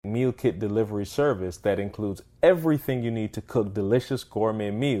meal kit delivery service that includes everything you need to cook delicious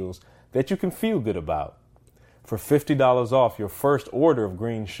gourmet meals that you can feel good about. For $50 off your first order of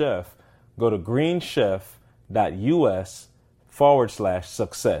Green Chef, go to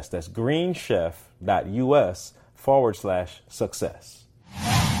greenchef.us/success. That's greenchef.us/success.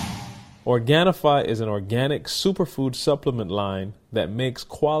 Organifi is an organic superfood supplement line that makes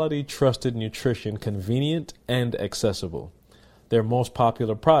quality, trusted nutrition convenient and accessible. Their most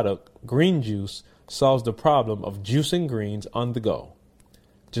popular product, Green Juice, solves the problem of juicing greens on the go.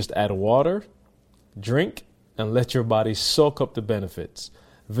 Just add water, drink, and let your body soak up the benefits.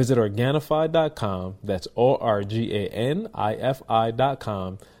 Visit Organifi.com, that's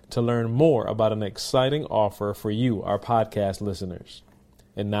Organifi.com, to learn more about an exciting offer for you, our podcast listeners.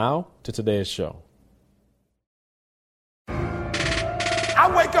 And now to today's show. I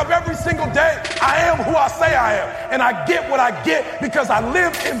wake up every single day. I am who I say I am. And I get what I get because I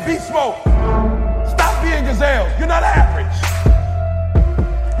live in beast mode. Stop being gazelles. You're not average.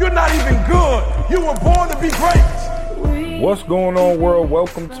 You're not even good. You were born to be great. What's going on, world?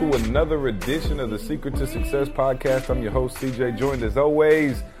 Welcome to another edition of the Secret to Success podcast. I'm your host, CJ, joined as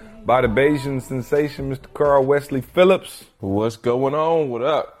always by the Bayesian sensation, Mr. Carl Wesley Phillips. What's going on? What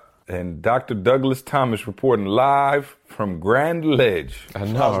up? And Dr. Douglas Thomas reporting live from Grand Ledge. I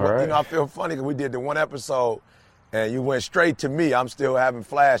know, right? You know, I feel funny because we did the one episode and you went straight to me. I'm still having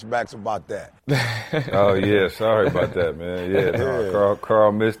flashbacks about that. Oh, yeah. Sorry about that, man. Yeah, no,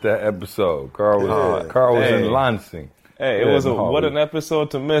 Carl missed that episode. Carl was in Lansing. Hey, it was what an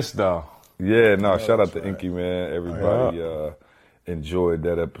episode to miss, though. Yeah, no, shout out to Inky, man. Everybody enjoyed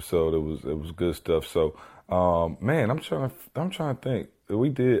that episode. It was good stuff. So, man, I'm trying to think. We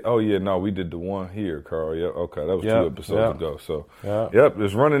did. Oh yeah, no, we did the one here, Carl. Yeah, okay, that was 2 episodes ago. So,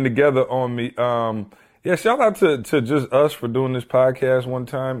 it's running together on me. Shout out to just us for doing this podcast one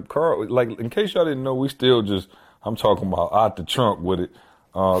time, Carl. Like, in case y'all didn't know, we still I'm talking about out the trunk with it.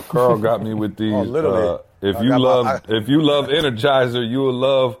 Carl got me with these. Literally. If you love Energizer, you will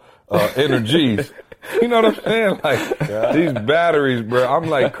love Energies. You know what I'm saying? Like these batteries, bro. I'm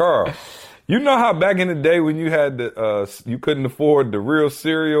like, Carl. You know how back in the day when you had you couldn't afford the real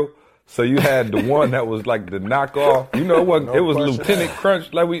cereal, so you had the one that was like the knockoff. You know what? It was Lieutenant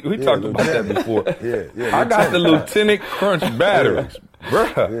Crunch. Like we talked about that before. I got the Lieutenant Crunch batteries,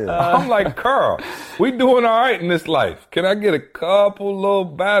 bruh. I'm like, Carl, we doing all right in this life. Can I get a couple little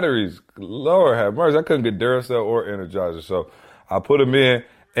batteries? Lord have mercy. I couldn't get Duracell or Energizer, so I put them in,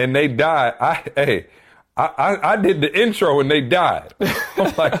 and they died. I did the intro and they died.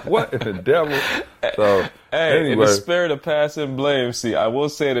 I'm like, what in the devil? So, anyway. In the spirit of passing blame, see, I will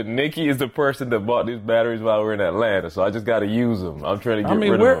say that Nikki is the person that bought these batteries while we were in Atlanta, so I just got to use them. I'm trying to get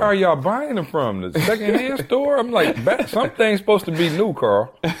rid of them. Where are y'all buying them from? The secondhand store? I'm like, something's supposed to be new,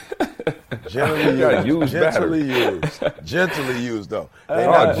 Carl. Gently used, though.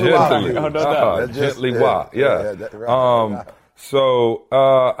 Gently why? So,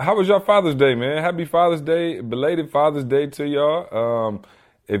 how was your Father's Day, man? Happy Father's Day, belated Father's Day to y'all.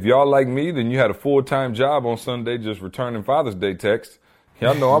 If y'all like me, then you had a full-time job on Sunday just returning Father's Day texts.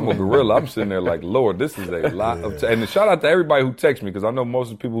 Y'all know I'm a gorilla. I'm sitting there like, Lord, this is a lot of and shout out to everybody who texts me, because I know most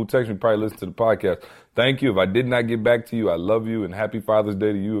of the people who text me probably listen to the podcast. Thank you. If I did not get back to you, I love you, and happy Father's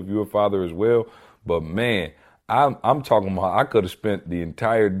Day to you if you're a father as well. But, man, I'm talking about I could have spent the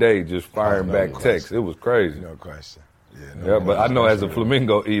entire day just firing back texts. It was crazy. No question. But I know as a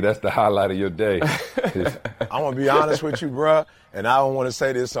Flamingo that's the highlight of your day. I'm going to be honest with you, bruh, and I don't want to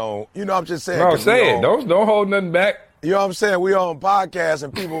say this on, I'm just saying. No, say it. Don't hold nothing back. You know what I'm saying? We on podcasts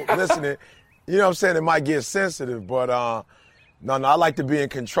and people listening, you know what I'm saying? It might get sensitive, but I like to be in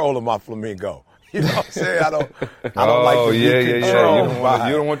control of my Flamingo. You know what I'm saying? I don't like to be controlled.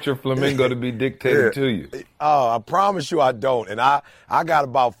 You don't want your Flamingo to be dictated to you. Oh, I promise you I don't. And I got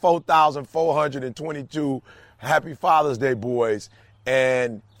about 4,422 Happy Father's Day boys,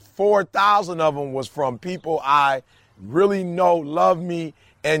 and 4,000 of them was from people I really know, love me,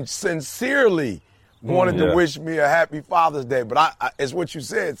 and sincerely wanted to wish me a Happy Father's Day. But it's what you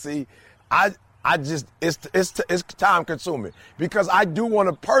said. See, I just it's time consuming because I do want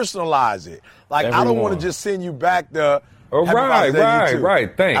to personalize it. Like I don't want to just send you back the Happy Father's Day,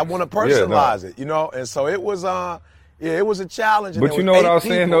 right. Thanks. I want to personalize it, and so it was. It was a challenge. But you know what I was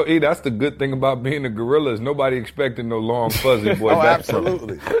saying, though, E? That's the good thing about being a gorilla is nobody expecting no long, fuzzy boy back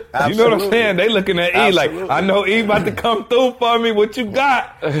absolutely. You know what I'm saying? They looking at E like, I know E about to come through for me. What you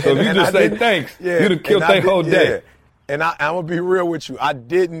got? So if you just say thanks, you'd have killed their whole day. And I'm going to be real with you. I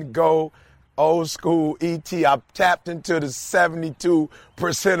didn't go old school ET. I tapped into the 72%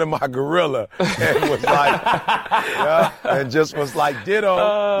 of my gorilla and was like, yeah, and just was like ditto.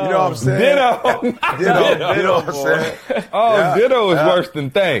 You know what I'm saying? Ditto. Ditto. You know what I'm saying? Oh, Yeah, ditto is yeah. worse than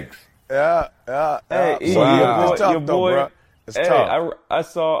thanks. Yeah. Hey, So, wow. it's tough, your though, boy. bro. It's Hey, tough. I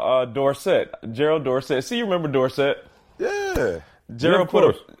saw Dorset, Gerald Dorset. See, you remember Dorset? Yeah. Gerald of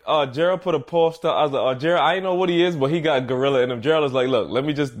course. Gerald put a post up. I was like, Gerald, I ain't know what he is, but he got gorilla in him. Gerald is like, look, let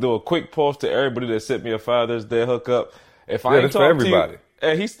me just do a quick post to everybody that sent me a Father's Day hookup. If I ain't that's for talked to everybody. you,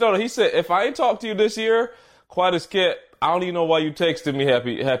 and he said, if I ain't talked to you this year, quite a skit. I don't even know why you texted me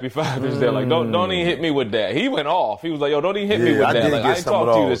happy Father's Day. Like, don't even hit me with that. He went off. He was like, yo, don't even hit me with I that. did Like, get I ain't some of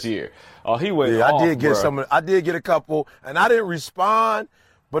talked to you those. this year. Oh, he went Yeah, off. I did get bruh. I did get a couple, and I didn't respond,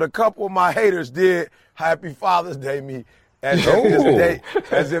 but a couple of my haters did Happy Father's Day me. As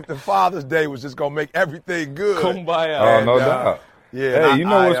if the Father's Day was just gonna make everything good. Kumbaya. Oh, no doubt. Yeah. Hey, you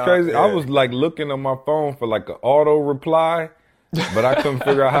know what's crazy? I yeah. was like looking on my phone for like an auto reply, but I couldn't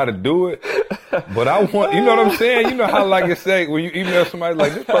figure out how to do it. But I want, you know what I'm saying? You know how like it say when you email somebody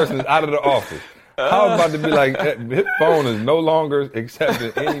like this person is out of the office. I was about to be like, his phone is no longer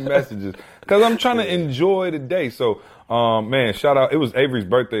accepting any messages because I'm trying to enjoy the day. So, man, shout out. It was Avery's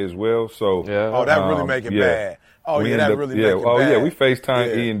birthday as well. So, Yeah. Oh, that really make it bad. Oh, We yeah, ended that up- really make it oh, bad. yeah, we FaceTime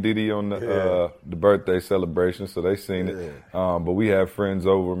Yeah. E and Diddy on the birthday celebration, so they seen it. But we had friends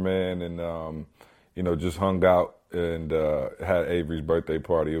over, man, and just hung out and had Avery's birthday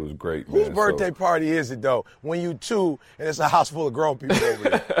party. It was great, man. Whose birthday party is it though? When you two and it's a house full of grown people over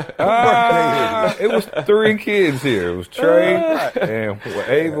there. It was 3 kids here. It was Trey and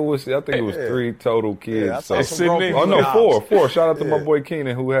Ava was. I think it was 3 total kids. Yeah, I saw so. some grown people Oh in no, the house. 4. Shout out to my Yeah. boy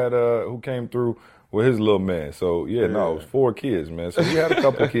Keenan who came through with his little man. So yeah, no, it was 4 kids, man. So we had a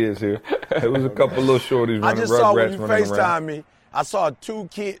couple kids here. It was a couple little shorties I running, just saw when rugrats you running around. FaceTime me, I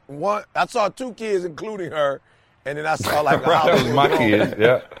saw 2 kids, including her, and then I saw like a house That full was of my grown kids. people.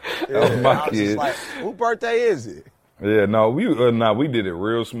 Yeah, that was I my was kids. just like, whose birthday is it? Yeah, no, we did it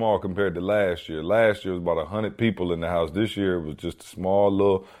real small compared to last year. Last year was about 100 people in the house. This year it was just a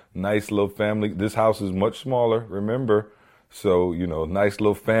small nice little family. This house is much smaller, remember? So, nice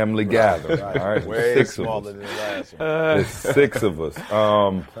little family gathering. All right, Way 6 of smaller us. than the last one. There's 6 of us.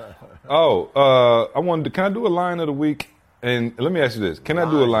 Can I do a line of the week? And let me ask you this: can I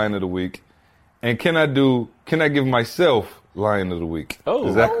do a line of the week? And can I give myself line of the week? Oh.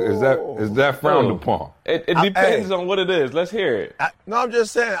 Is that frowned Oh. upon? It depends hey. on what it is. Let's hear it. No, I'm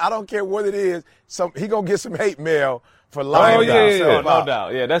just saying, I don't care what it is. He gonna get some hate mail for lying yeah, about yeah, himself No out.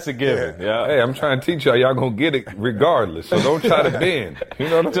 doubt. Yeah, that's a given. Yeah. Hey, I'm trying to teach y'all gonna get it regardless. So don't try to bend. You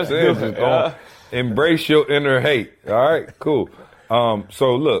know what I'm Just saying? do it, Just gonna embrace your inner hate. All right, cool.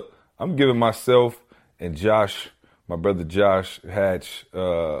 So look, I'm giving myself and Josh, my brother Josh Hatch,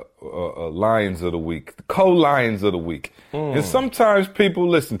 Lions of the Week, co-Lions of the Week. And sometimes people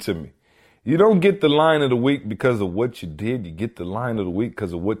listen to me. You don't get the line of the week because of what you did. You get the line of the week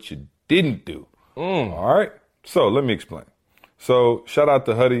because of what you didn't do. All right? So let me explain. So shout out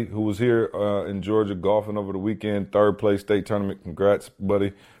to Huddy, who was here in Georgia golfing over the weekend, 3rd place state tournament. Congrats,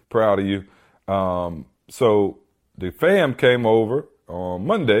 buddy. Proud of you. So the fam came over on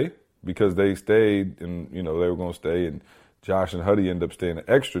Monday because they stayed and, they were going to stay. And Josh and Huddy ended up staying an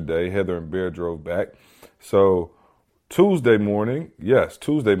extra day. Heather and Bear drove back. So Tuesday morning,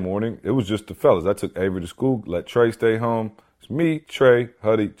 it was just the fellas. I took Avery to school, let Trey stay home. It's me, Trey,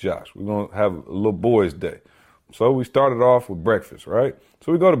 Huddy, Josh. We're going to have a little boys' day. So we started off with breakfast, right?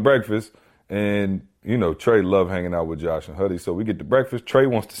 So we go to breakfast, and, Trey loved hanging out with Josh and Huddy. So we get to breakfast. Trey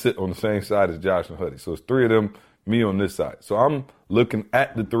wants to sit on the same side as Josh and Huddy. So it's 3 of them, me on this side. So I'm looking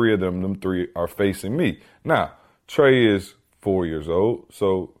at the 3 of them. Them 3 are facing me. Now, Trey is 4 years old.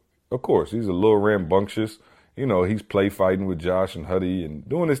 So, of course, he's a little rambunctious. He's play fighting with Josh and Huddy and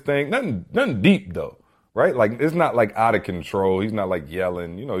doing his thing. Nothing deep, though. Right? Like, it's not like out of control. He's not like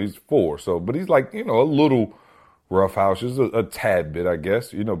yelling. He's 4. So, but he's like, a little roughhouse, just a tad bit, I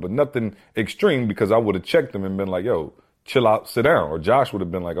guess, but nothing extreme because I would have checked him and been like, yo, chill out, sit down. Or Josh would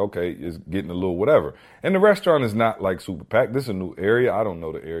have been like, okay, it's getting a little whatever. And the restaurant is not like super packed. This is a new area. I don't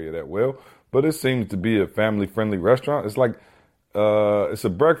know the area that well, but it seems to be a family-friendly restaurant. It's like, it's a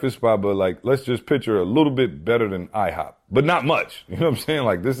breakfast spot, but like, let's just picture a little bit better than IHOP, but not much. You know what I'm saying?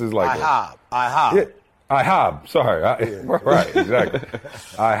 Like, this is like IHOP. Yeah, IHOB. Sorry. Right, exactly.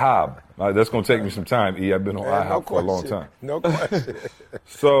 IHOB. That's going to take me some time, E. I've been on Man, IHOP for a long time. No question.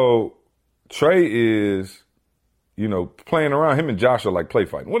 So Trey is, playing around. Him and Josh are like play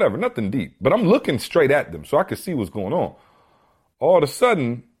fighting. Whatever, nothing deep. But I'm looking straight at them so I can see what's going on. All of a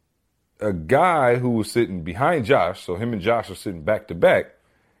sudden, a guy who was sitting behind Josh, so him and Josh are sitting back to back,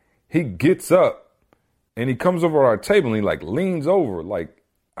 he gets up and he comes over to our table and he like leans over, like,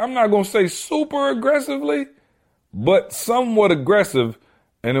 I'm not going to say super aggressively, but somewhat aggressive.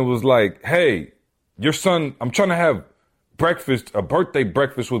 And it was like, hey, your son, I'm trying to have a birthday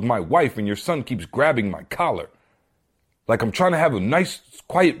breakfast with my wife, and your son keeps grabbing my collar. Like, I'm trying to have a nice,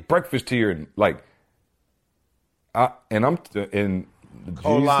 quiet breakfast here. And like, Jesus.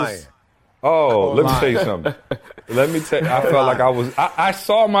 lying. Oh, let me tell you something. I felt like I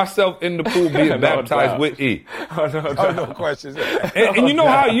saw myself in the pool being baptized with E. No questions. And you know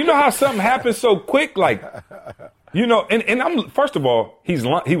how something happens so quick, like, and I'm, first of all,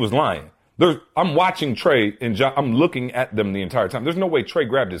 he was lying. I'm watching Trey and John, I'm looking at them the entire time. There's no way Trey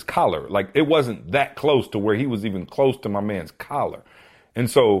grabbed his collar. Like, it wasn't that close to where he was even close to my man's collar. And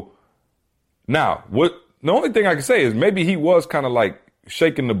so now the only thing I can say is maybe he was kind of like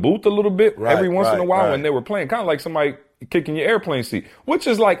shaking the booth a little bit every once in a while when they were playing, kind of like somebody kicking your airplane seat, which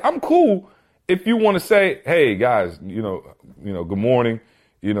is like, I'm cool if you want to say, hey guys, good morning.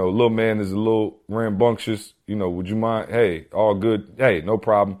 Little man is a little rambunctious. Would you mind? Hey, all good. Hey, no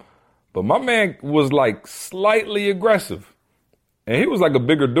problem. But my man was like slightly aggressive, and he was like a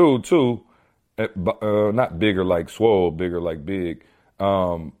bigger dude too, not bigger like swole, bigger like big,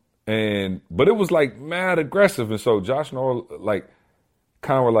 but it was like mad aggressive, and so Josh and all like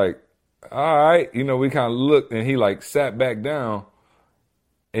kind of were like, all right, we kind of looked, and he like sat back down,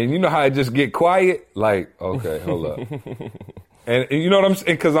 and you know how it just get quiet, like, okay, hold up. And you know what I'm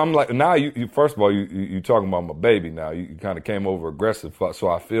saying? Because I'm like, now you first of all, you talking about my baby now. You kind of came over aggressive. So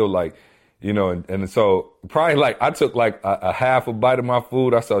I feel like, and so probably like I took like a half a bite of my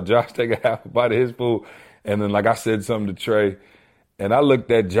food. I saw Josh take a half a bite of his food. And then like I said something to Trey. And I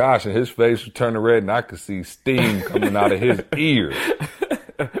looked at Josh and his face was turning red and I could see steam coming out of his ears.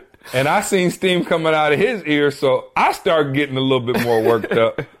 And I seen steam coming out of his ears. So I started getting a little bit more worked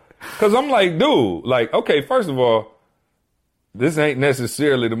up. Because I'm like, dude, like, okay, first of all, this ain't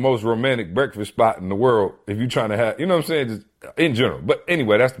necessarily the most romantic breakfast spot in the world if you're trying to have, you know what I'm saying, just in general. But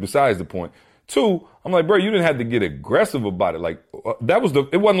anyway, that's besides the point. Two, I'm like, bro, you didn't have to get aggressive about it. Like, it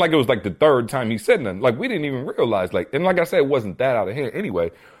wasn't like it was like the third time he said nothing. Like, we didn't even realize, like, and like I said, it wasn't that out of hand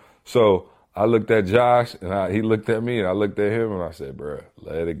anyway. So I looked at Josh and he looked at me and I looked at him and I said, bro,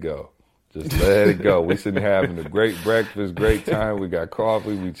 let it go. Just let it go. We sitting here having a great breakfast, great time. We got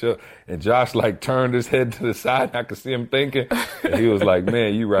coffee, we chill. And Josh like turned his head to the side. I could see him thinking. And he was like,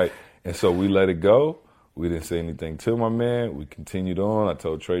 man, you right. And so we let it go. We didn't say anything to my man. We continued on. I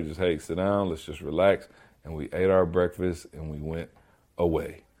told Trey, just, hey, sit down. Let's just relax. And we ate our breakfast and we went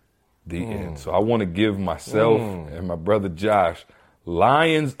away. The end. So I want to give myself and my brother Josh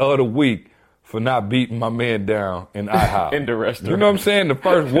Lions of the Week for not beating my man down in IHOP. In the restaurant. You know what I'm saying? The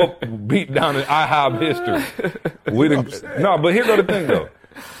first beat down in IHOP history. No, but here's the thing, though.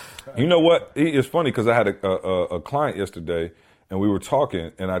 You know what? It's funny because I had a client yesterday, and we were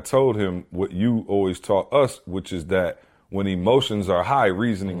talking, and I told him what you always taught us, which is that when emotions are high,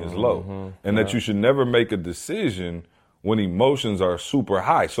 reasoning is low. And that you should never make a decision when emotions are super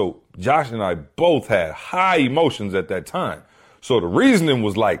high. So Josh and I both had high emotions at that time. So the reasoning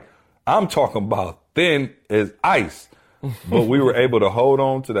was like, I'm talking about thin as ice. But we were able to hold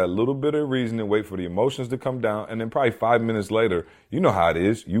on to that little bit of reasoning, wait for the emotions to come down. And then probably 5 minutes later, you know how it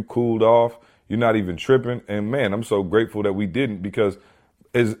is. You cooled off. You're not even tripping. And man, I'm so grateful that we didn't, because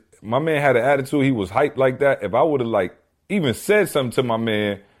as my man had an attitude, he was hyped like that. If I would have like even said something to my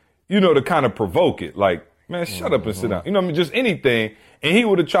man, to kind of provoke it, like, man, shut up and sit down. I mean, just anything. And he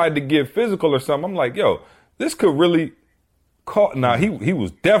would have tried to get physical or something. I'm like, yo, this could really Now, he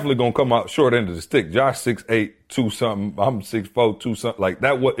was definitely going to come out short end of the stick. Josh 6'8", 2 something. I'm 6'4", 2 something. Like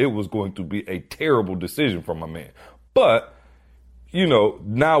that, it was going to be a terrible decision for my man. But,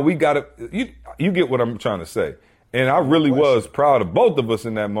 now we got to, you get what I'm trying to say. And I really was proud of both of us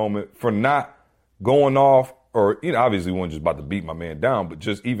in that moment for not going off, or, obviously we weren't just about to beat my man down, but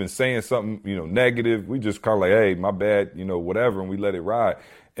just even saying something, negative. We just kind of like, hey, my bad, whatever. And we let it ride.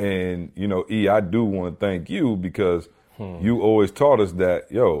 And, E, I do want to thank you because you always taught us that,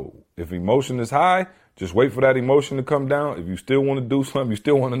 if emotion is high, just wait for that emotion to come down. If you still want to do something, you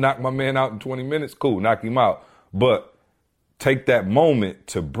still want to knock my man out in 20 minutes, cool, knock him out. But take that moment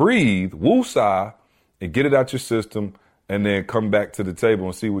to breathe, woosah, and get it out your system, and then come back to the table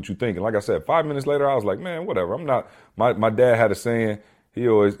and see what you think. And like I said, 5 minutes later, I was like, man, whatever. I'm not, my dad had a saying, he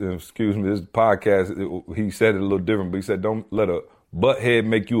always, excuse me, this podcast, he said it a little different, but he said, don't let a butthead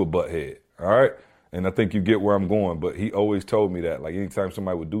make you a butthead, all right? And I think you get where I'm going, but he always told me that. Like anytime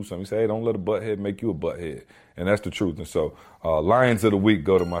somebody would do something, he said, hey, don't let a butthead make you a butthead. And that's the truth. And so Lions of the Week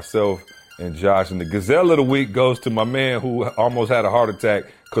go to myself and Josh. And the Gazelle of the Week goes to my man who almost had a heart attack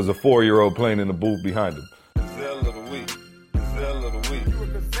because a 4-year-old playing in the booth behind him. Gazelle of the Week. Gazelle of the Week. You a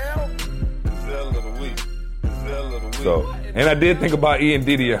gazelle? Gazelle of the Week. Gazelle of the Week. So, and I did think about E and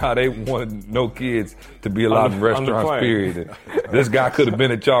Diddy and how they wanted no kids to be allowed in restaurants, period. And this guy could have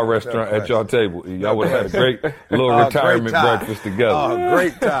been at y'all restaurant, at y'all table. Y'all would have had a great little retirement breakfast together. Oh,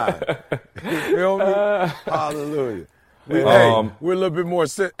 great time. You feel me? Hallelujah. Hey, we're a little bit more.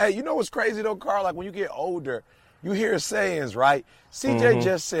 Hey, you know what's crazy though, Carl? Like when you get older, you hear sayings, right? CJ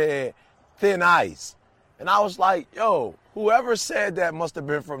just said thin ice. And I was like, yo, whoever said that must have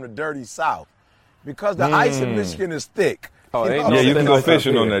been from the dirty South. Because the ice in Michigan is thick. Oh, you can go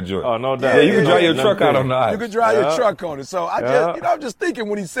fishing on that joint. Oh, no doubt. Yeah, you can drive your truck out on the ice. You can drive your truck on it. So I'm just thinking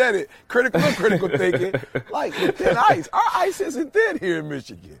when he said it, critical thinking, like the thin ice. Our ice isn't thin here in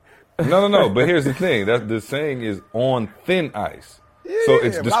Michigan. No. But here's the thing: that the saying is on thin ice. Yeah, so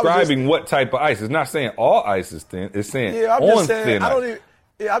it's describing what type of ice. It's not saying all ice is thin. It's saying on thin ice.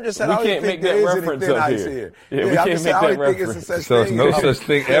 I'm just saying we I don't can't think make there that is reference any thin up ice here. here. Yeah, we can't make that reference. So it's no such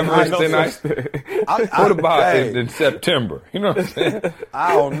thing ever as thin ice? What about in September? You know what I'm saying?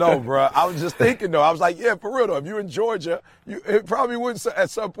 I don't know, bro. I was just thinking, though. I was like, yeah, for real, though. If you're in Georgia, it probably wouldn't at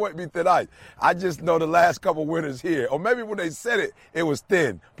some point be thin ice. I just know the last couple winters here, or maybe when they said it, it was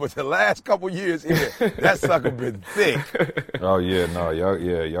thin. But the last couple years here, that sucker been thick. Oh, yeah, no.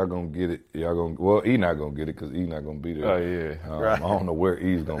 Y'all going to get it. Well, E not going to get it because E not going to be there. Oh, yeah. Right. I don't know where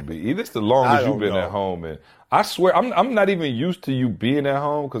E's going to be. E, this the longest you've been at home. And I swear, I'm not even used to you being at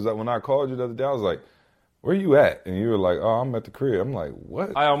home because when I called you the other day, I was like, where you at? And you were like, oh, I'm at the crib. I'm like,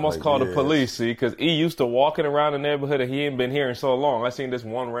 what? I almost called the police, see, because E used to walking around the neighborhood and he ain't been here in so long. I seen this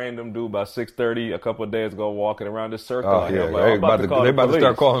one random dude about 6:30 a couple of days ago walking around this circle. Oh, yeah. Like, they about to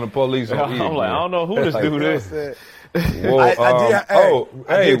start calling the police on E. I'm like, I don't know who this dude is. Whoa,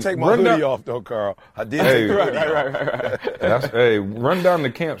 I did take my hoodie off, though, Carl. I did take the hoodie off. Hey, run down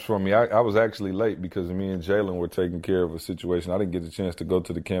the camps for me. I was actually late because me and Jalen were taking care of a situation. I didn't get the chance to go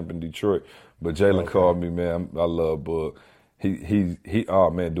to the camp in Detroit, but Jalen called me, man. I love Bug. He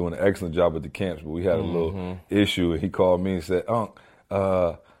doing an excellent job at the camps, but we had a little issue, and he called me and said, Unc,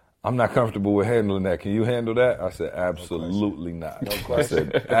 I'm not comfortable with handling that. Can you handle that? I said, absolutely not. No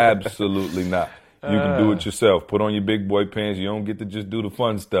question. I said, absolutely not. You can do it yourself. Put on your big boy pants. You don't get to just do the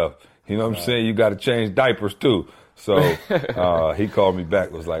fun stuff. You know what I'm saying? You got to change diapers too. So he called me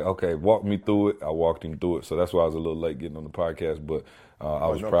back. Was like, okay, walk me through it. I walked him through it. So that's why I was a little late getting on the podcast. But I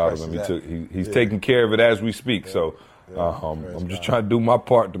was proud of him. He's taking care of it as we speak. Yeah. So I'm just trying to do my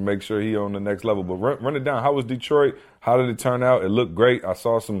part to make sure he's on the next level. But run it down. How was Detroit? How did it turn out? It looked great. I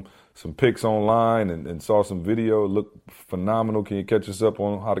saw some pics online and saw some video. It looked phenomenal. Can you catch us up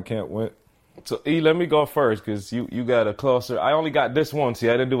on how the camp went? So, E, let me go first because you got a closer. I only got this one. See,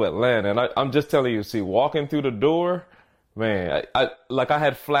 I didn't do Atlanta. And I'm just telling you, see, walking through the door, man, I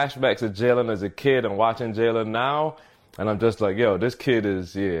had flashbacks of Jalen as a kid and watching Jalen now. And I'm just like, yo, this kid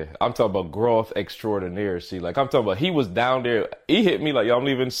is, I'm talking about growth extraordinaire. See, like, I'm talking about he was down there. He hit me like, yo, I'm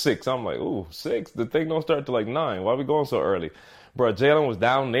leaving 6. I'm like, ooh, 6? The thing don't start till like 9. Why are we going so early? Bro, Jalen was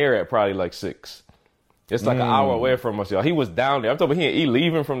down there at probably like 6. It's like an hour away from us, y'all. He was down there. I'm talking about he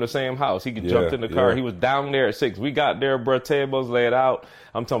leaving from the same house. He jumped in the car. He was down there at 6. We got there, bro. Tables laid out.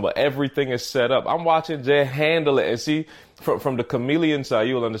 I'm talking about everything is set up. I'm watching Jay handle it. And see, from the chameleon side,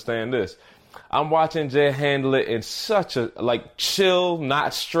 you'll understand this. I'm watching Jay handle it in such a, like, chill,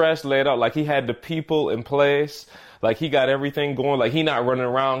 not stressed, laid out. Like, he had the people in place. Like, he got everything going. Like, he not running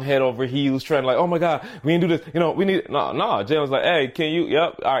around head over heels trying to, like, oh, my God, we didn't do this. You know, we need, no. Jay was like, hey, can you,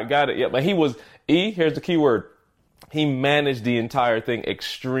 yep, all right, got it, yep. But he was, here's the key word. He managed the entire thing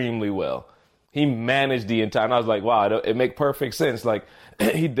extremely well. He managed the entire, and I was like, wow, it make perfect sense. Like,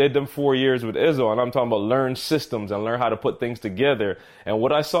 he did them 4 years with Izzo, and I'm talking about learn systems and learn how to put things together. And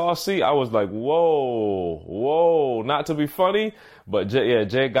what I saw, I was like, whoa, not to be funny, but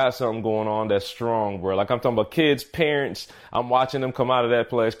Jay got something going on that's strong, bro. Like, I'm talking about kids, parents. I'm watching them come out of that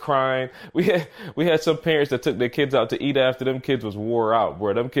place crying. We had some parents that took their kids out to eat after them kids was wore out,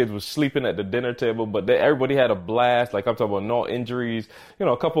 bro. Them kids was sleeping at the dinner table, but everybody had a blast. Like, I'm talking about no injuries, you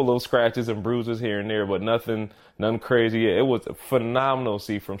know, a couple of little scratches and bruises here and there, but nothing crazy. Yeah, it was phenomenal,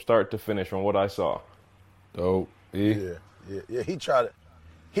 from start to finish from what I saw. Oh, yeah. He tried it.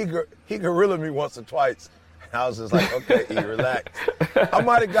 He gorilla me once or twice. I was just like, okay, relax. I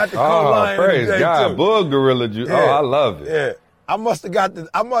might have got the co-lion praise today, God. too. Bug gorilla you. Yeah. Oh, I love it. Yeah. I must have got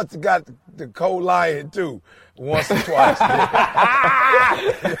the co-lion too once or twice. You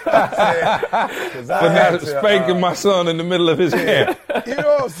know For not spanking my son in the middle of his camp. You know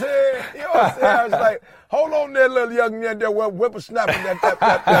what I'm saying? what I'm saying? I was like, hold on there, little young man, there, whippersnapper,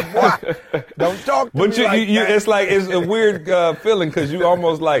 that boy. Don't talk to me like that. It's like, it's a weird feeling because you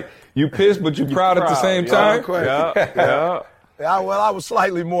almost like, you pissed, but you proud at the same time. Yeah. I was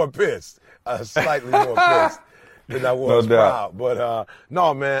slightly more pissed. Slightly more pissed than I was proud. But,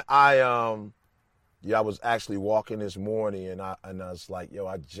 no, man, I was actually walking this morning and I was like,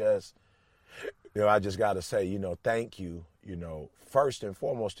 I just got to say, thank you, first and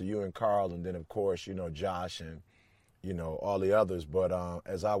foremost to you and Carl, and then, of course, Josh and, all the others. But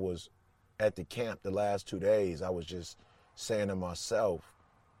as I was at the camp the last 2 days, I was just saying to myself,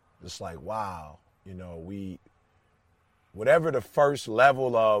 it's like, wow, whatever the first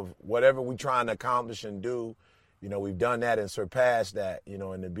level of whatever we're trying to accomplish and do, we've done that and surpassed that,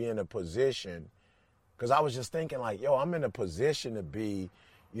 and to be in a position, because I was just thinking like, I'm in a position to be,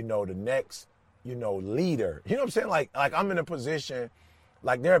 the next, leader. You know what I'm saying? Like I'm in a position,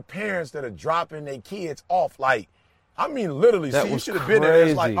 like there are parents that are dropping their kids off, like, I mean, literally, you should have been there.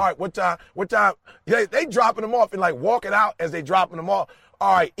 It's like, all right, what time? Yeah, they dropping them off and like walking out as they dropping them off.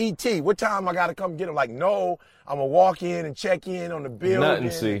 All right, ET, what time I got to come get them? Like, no, I'm going to walk in and check in on the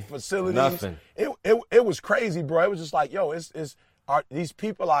building, facilities. Nothing. It was crazy, bro. It was just like, these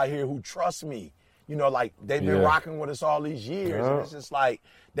people out here who trust me, like they've been rocking with us all these years. And it's just like,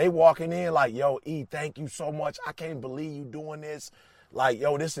 they walking in like, E, thank you so much. I can't believe you doing this. Like,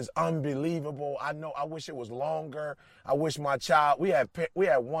 this is unbelievable. I wish it was longer. I wish my child, we had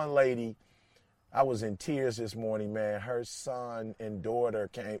one lady, I was in tears this morning, man. Her son and daughter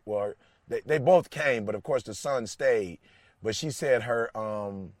came, well, they both came, but of course the son stayed. But she said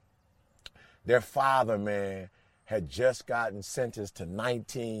their father, man, had just gotten sentenced to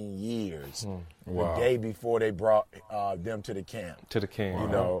 19 years the day before they brought them to the camp.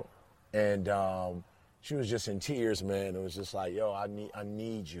 And she was just in tears, man. It was just like, I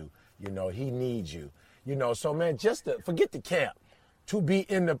need you. He needs you. So, man, just to forget the camp, to be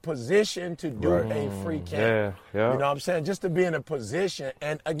in the position to do a free camp. Yeah. You know what I'm saying? Just to be in a position.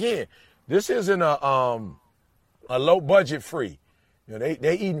 And, again, this isn't a low-budget free.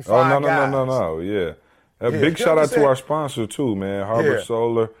 They eating five guys. No. Yeah. Big shout out to our sponsor, too, man, Harbor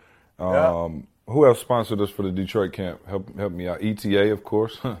Solar. Who else sponsored us for the Detroit camp? Help me out. ETA, of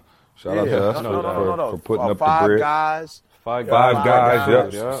course. Shout out to us for putting up the bread. Five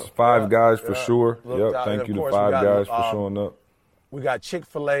guys, Five guys for sure. Thank you to Five Guys for showing up. We got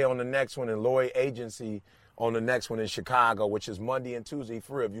Chick-fil-A on the next one and Lloyd Agency on the next one in Chicago, which is Monday and Tuesday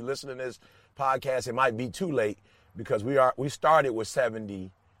free. If you listen to this podcast, it might be too late because we started with 70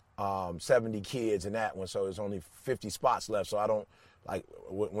 kids in that one, so there's only 50 spots left. So I don't, like,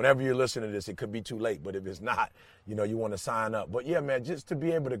 whenever you're listening to this, it could be too late. But if it's not, you want to sign up. But, yeah, man, just to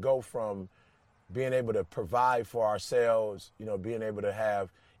be able to go from being able to provide for ourselves, being able to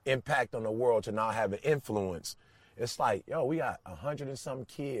have impact on the world to now have an influence. It's like, we got 100 and some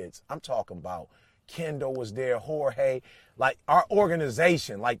kids. I'm talking about Kendall was there, Jorge, like our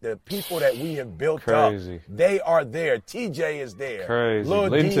organization, like the people that we have built up, they are there. TJ is there. Lil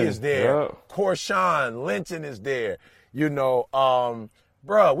D is there. Corshawn, Linton is there. You got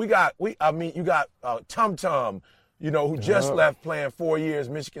Tum Tum, who just left playing 4 years,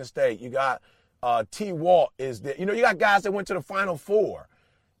 Michigan State. You got T. Walt is there. You got guys that went to the Final Four.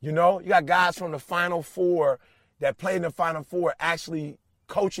 You got guys from the Final Four that played in the Final Four actually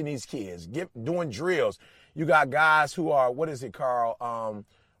coaching these kids, doing drills. You got guys who are, what is it, Carl?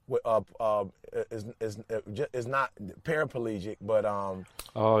 Is not paraplegic, but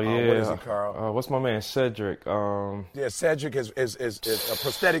what is it, Carl? What's my man Cedric? Cedric is a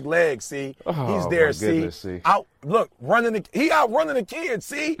prosthetic leg. See, he's there. See, out running the kids.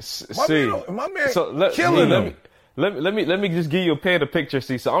 See, my man killing them. Let me just give you a picture.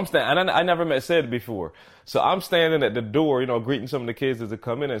 See, so I'm standing. I never met Ced before, so I'm standing at the door, greeting some of the kids as they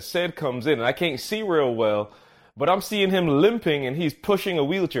come in, and Ced comes in, and I can't see real well, but I'm seeing him limping, and he's pushing a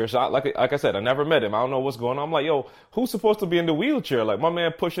wheelchair. So, like I said, I never met him. I don't know what's going on. I'm like, who's supposed to be in the wheelchair? Like, my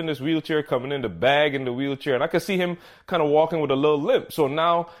man pushing this wheelchair, coming in the bag in the wheelchair, and I could see him kind of walking with a little limp. So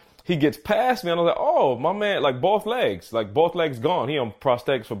now he gets past me, and I was like, oh, my man, both legs gone. He on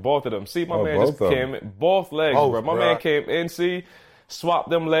prosthetics for both of them. See, my man just came in, both legs, bro. My man came in, see, swapped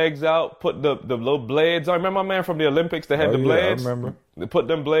them legs out, put the little blades on. Remember my man from the Olympics that had the blades? I remember. They put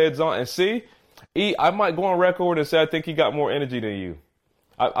them blades on, and see, I might go on record and say I think he got more energy than you.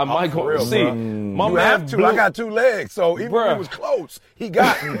 I might go real, see. Bro. My you man have to. I got 2 legs, so even if he was close, he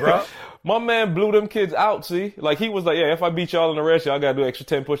got me, bro. My man blew them kids out, see? Like, he was like, if I beat y'all in the rest, y'all got to do extra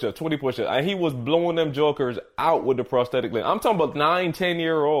 10 push-ups, 20 push-ups. And he was blowing them jokers out with the prosthetic leg. I'm talking about 9,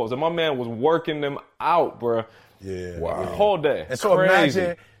 10-year-olds, and my man was working them out, bro. Yeah. Wow. The whole day. And so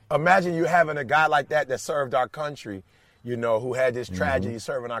imagine imagine you having a guy like that served our country, who had this tragedy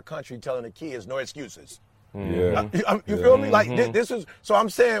serving our country, telling the kids no excuses. Yeah. You feel me? Like this is, so I'm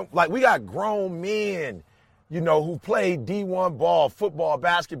saying, like, we got grown men, who played D1 ball, football,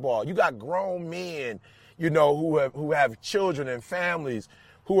 basketball. You got grown men, who have children and families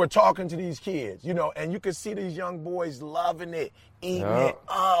who are talking to these kids, and you can see these young boys loving it, eating it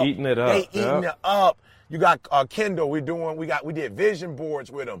up. They eating it up. You got Kendall. We did vision boards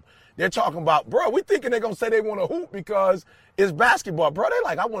with them. They're talking about, bro, we thinking they're going to say they want to hoop because it's basketball. Bro, they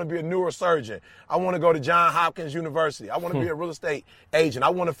like, I want to be a neurosurgeon. I want to go to Johns Hopkins University. I want to be a real estate agent. I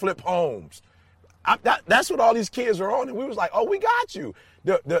want to flip homes. That's what all these kids are on. And we was like, oh, we got you.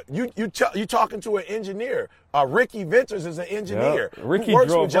 You talking to an engineer. Ricky Venters is an engineer. Yep. Ricky who works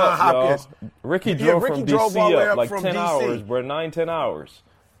drove with Johns Hopkins. Ricky drove from D.C. up like from 10 DC. hours, bro, 9-10 hours.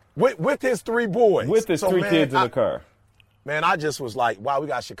 With his 3 boys. With his 3 kids in the car. Man, I just was like, wow, we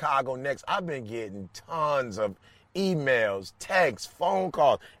got Chicago next. I've been getting tons of emails, texts, phone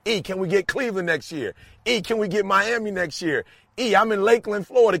calls. Can we get Cleveland next year? Can we get Miami next year? I'm in Lakeland,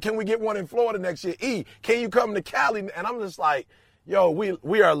 Florida. Can we get one in Florida next year? Can you come to Cali? And I'm just like, yo,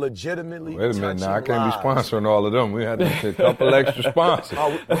 we are legitimately Wait a minute now, I can't lives. be sponsoring all of them. We had to get a couple extra sponsors.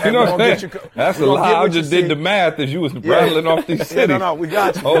 You know what I'm saying? That's a lie. I just did the math as you was rattling off these cities. No, we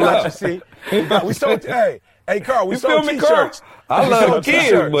got you. We got you, see? We sold, hey, Carl, we sold T-shirts. I love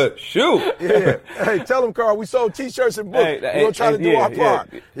kids, but shoot. Yeah. Hey, tell them, Carl, we sold T-shirts and books. We're going to try to do our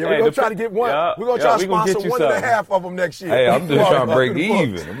part. We're going to try to get one. We're going to try to sponsor 1.5 of them next year. Hey, I'm just trying to break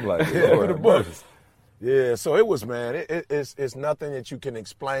even. I'm like, through the books. Yeah, so it was, man, it's nothing that you can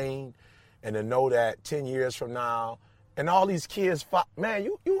explain, and to know that 10 years from now, and all these kids, man,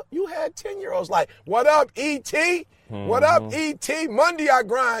 you had 10-year-olds like, what up, E.T.? What up, E.T.? Monday I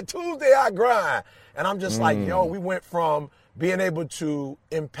grind, Tuesday I grind. And I'm just like, yo, we went from being able to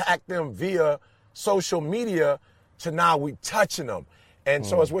impact them via social media to now we touching them. And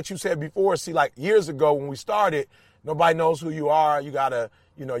so it's what you said before. See, like years ago when we started, nobody knows who you are. You gotta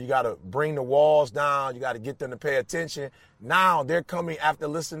bring the walls down. You gotta get them to pay attention. Now they're coming after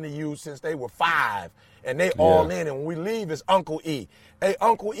listening to you since they were 5, and they all in. And when we leave, it's Uncle E. Hey,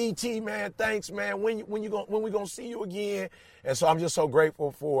 Uncle E.T., man, thanks, man. When we gonna see you again? And so I'm just so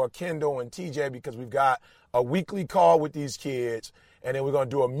grateful for Kendall and TJ because we've got a weekly call with these kids, and then we're gonna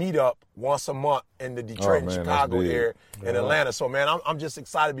do a meetup once a month in the Detroit and Chicago area, in Atlanta. So, man, I'm just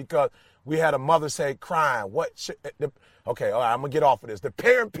excited because we had a mother say crying. Okay, all right, I'm going to get off of this. The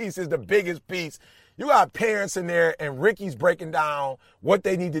parent piece is the biggest piece. You got parents in there, and Ricky's breaking down what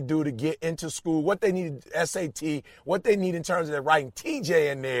they need to do to get into school, what they need SAT, what they need in terms of their writing.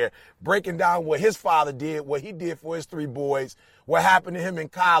 TJ in there breaking down what his father did, what he did for his 3 boys, what happened to him in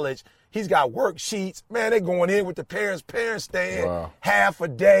college. He's got worksheets. Man, they going in with the parents. Parents staying half a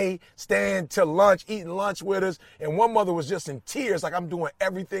day, staying till lunch, eating lunch with us. And one mother was just in tears, like, I'm doing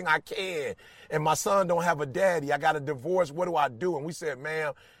everything I can. And my son don't have a daddy. I got a divorce. What do I do? And we said,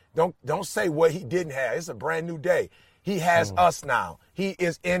 ma'am, don't say what he didn't have. It's a brand new day. He has us now. He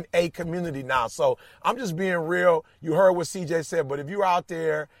is in a community now. So I'm just being real. You heard what CJ said, but if you're out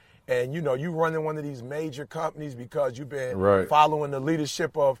there and, you running one of these major companies because you've been following the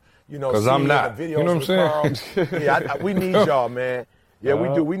leadership of, because I'm not. The videos, you know what I'm saying? We need y'all, man. Yeah,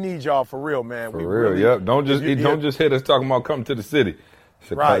 we do. We need y'all for real, man. For real, yep. Don't just hit us talking about coming to the city.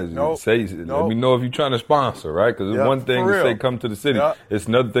 Right. Let me know if you're trying to sponsor, right? Because it's one thing to say come to the city. It's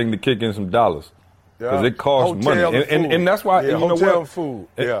another thing to kick in some dollars. Because it costs money. And that's why, you know hotel what? And food.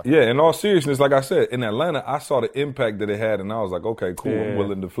 Yeah, in all seriousness, like I said, in Atlanta, I saw the impact that it had, and I was like, okay, cool, I'm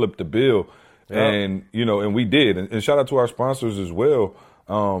willing to flip the bill. And, and we did. And shout out to our sponsors as well.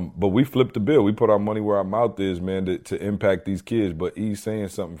 But we flipped the bill. We put our money where our mouth is, man, to impact these kids. But he's saying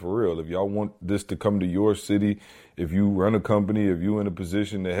something for real. If y'all want this to come to your city, if you run a company, if you're in a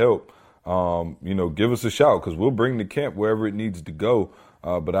position to help, give us a shout because we'll bring the camp wherever it needs to go.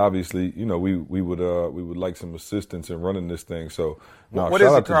 But obviously, we would like some assistance in running this thing. So, what shout is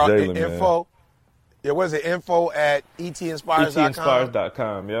out it, Carl? to Jalen, Info? Man. Yeah, what is it? Info at etinspires.com?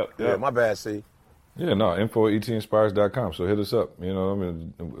 etinspires.com, yep. Yeah, my bad, C. Yeah, info at etinspires.com. So hit us up.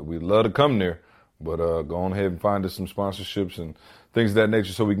 We'd love to come there. But go on ahead and find us some sponsorships and things of that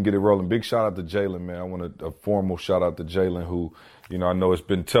nature so we can get it rolling. Big shout out to Jalen, man. I want a formal shout out to Jalen who, I know it's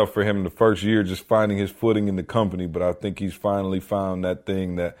been tough for him in the first year just finding his footing in the company, but I think he's finally found that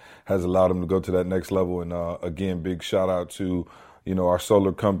thing that has allowed him to go to that next level. And again, big shout out to, our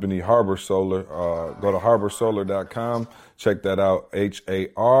solar company, Harbor Solar. Go to harborsolar.com. Check that out.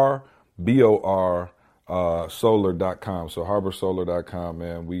 HARBOR. Solar.com. So harborsolar.com,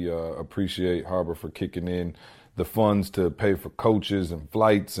 man. We appreciate Harbor for kicking in the funds to pay for coaches and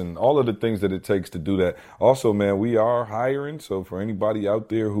flights and all of the things that it takes to do that. Also, man, we are hiring. So for anybody out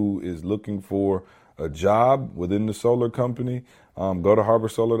there who is looking for a job within the solar company, go to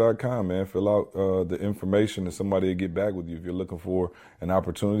harborsolar.com, man. Fill out the information and somebody will get back with you if you're looking for an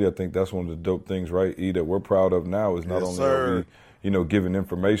opportunity. I think that's one of the dope things, right, E, that we're proud of now is not only are we, giving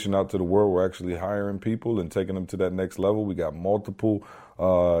information out to the world, we're actually hiring people and taking them to that next level. We got multiple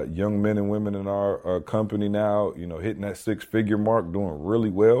young men and women in our company now, hitting that 6-figure mark, doing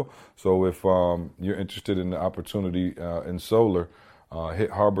really well. So if you're interested in the opportunity in solar, hit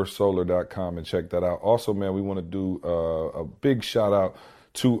harborsolar.com and check that out. Also, man, we want to do a big shout out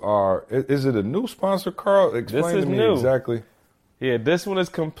to our, is it a new sponsor, Carl? Explain to me new. Exactly. Yeah, this one is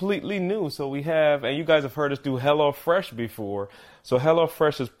completely new. So we have, and you guys have heard us do HelloFresh before. So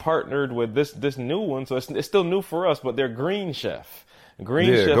HelloFresh has partnered with this new one. So it's still new for us, but they're Green Chef.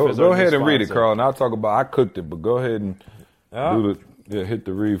 Green Chef is go ahead and read it, Carl, and I'll talk about, I cooked it, but go ahead and hit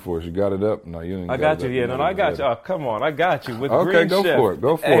the read for us. You got it up? No, you didn't. I got you. Yeah, no, I got you. Oh, come on, I got you with Okay, Green go Chef. for it.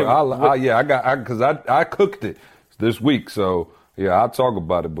 Go for it. Because I cooked it this week, so yeah, I'll talk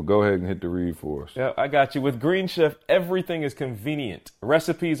about it. But go ahead and hit the read for us. Yeah, I got you with Green Chef. Everything is convenient.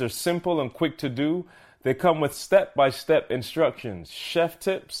 Recipes are simple and quick to do. They come with step-by-step instructions, chef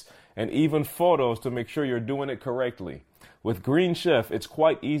tips, and even photos to make sure you're doing it correctly. With Green Chef, it's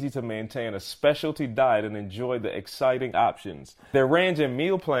quite easy to maintain a specialty diet and enjoy the exciting options. Their range and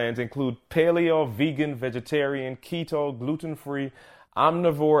meal plans include paleo, vegan, vegetarian, keto, gluten-free,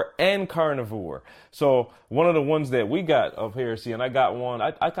 omnivore, and carnivore. So one of the ones that we got up here, and I got one,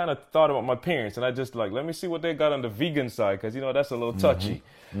 I kind of thought about my parents, and I just let me see what they got on the vegan side, because, that's a little touchy.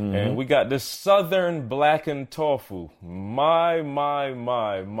 Mm-hmm. And we got this Southern blackened tofu. My.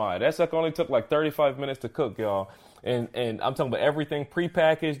 That's only took 35 minutes to cook, y'all. And I'm talking about everything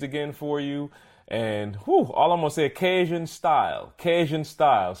prepackaged again for you. And all I'm going to say, Cajun style,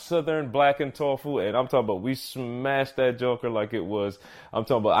 Southern blackened tofu. And I'm talking about we smashed that joker like it was. I'm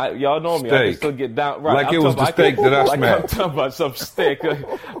talking about, y'all know me. Steak. I can still get down. Right. Like it was the steak that I smashed. I'm talking about some steak.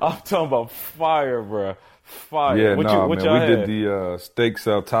 I'm talking about fire, bro. Fire. Yeah, man. We did the steak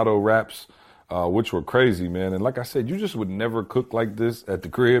saltado wraps, which were crazy, man. And like I said, you just would never cook like this at the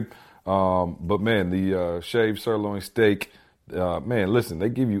crib. But man, the shaved sirloin steak, man, listen, they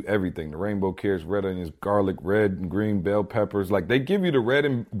give you everything. The rainbow carrots, red onions, garlic, red and green bell peppers. They give you the red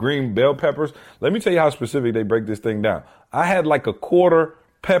and green bell peppers. Let me tell you how specific they break this thing down. I had a quarter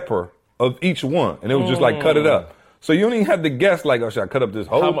pepper of each one, and it was just cut it up. So you don't even have to guess should I cut up this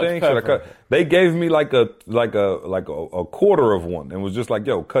whole thing? Should I cut? They gave me a quarter of one and was just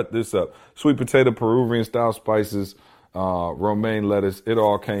cut this up. Sweet potato, Peruvian style spices, romaine lettuce, it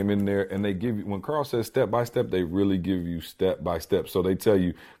all came in there. And they give you, when Carl says step by step, they really give you step by step. So they tell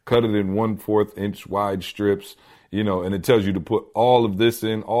you cut it in 1/4 inch wide strips, and it tells you to put all of this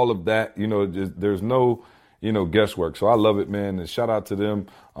in, all of that, there's no, guesswork. So I love it, man. And shout out to them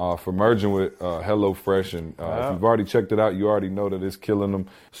for merging with HelloFresh. And if you've already checked it out, you already know that it's killing them.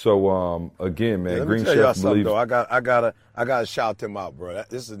 So again, man, Green Chef believes. Though. I gotta shout them out, bro.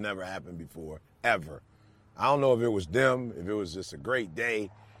 This has never happened before, ever. I don't know if it was them, if it was just a great day,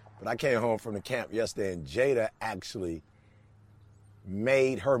 but I came home from the camp yesterday and Jada actually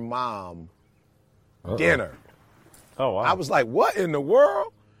made her mom dinner. Oh, wow. I was like, what in the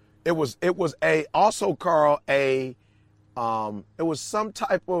world? It was also, Carl, it was some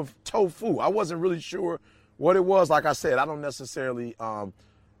type of tofu. I wasn't really sure what it was. Like I said, I don't necessarily, have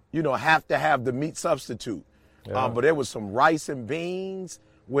to have the meat substitute. Yeah. But there was some rice and beans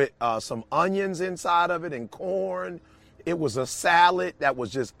with some onions inside of it and corn. It was a salad that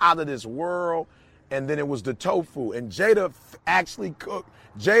was just out of this world. And then it was the tofu. And Jada actually cooked.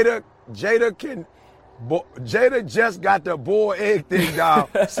 Jada just got the boiled egg thing down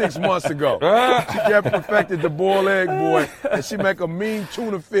 6 months ago. She just perfected the boiled egg, boy. And she make a mean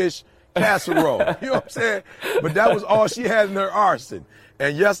tuna fish casserole. You know what I'm saying? But that was all she had in her arsenal.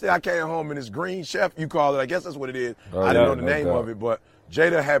 And yesterday I came home and this Green Chef, you call it, I guess that's what it is. I didn't know the name of it, but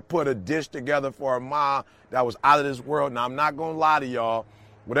Jada had put a dish together for her mom that was out of this world. Now, I'm not going to lie to y'all.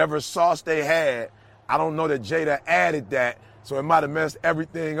 Whatever sauce they had, I don't know that Jada added that, so it might have messed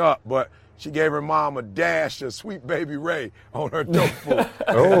everything up. But she gave her mom a dash of Sweet Baby Ray on her tofu.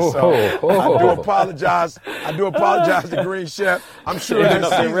 I do apologize. to Green Chef. I'm sure that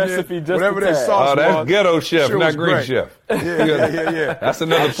seasoning, whatever that sauce was. Oh, that's Ghetto Chef, not Green great. Chef. Yeah. That's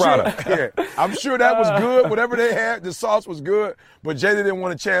another product. I'm sure that was good. Whatever they had, the sauce was good. But Jada didn't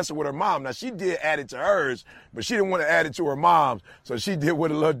want to chance it with her mom. Now, she did add it to hers, but she didn't want to add it to her mom's. So she did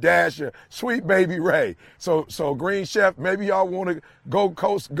with a little dash of Sweet Baby Ray. So Green Chef, maybe y'all want to go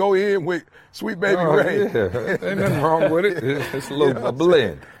in with Sweet Baby Ray. Yeah, ain't nothing wrong with it. It's a little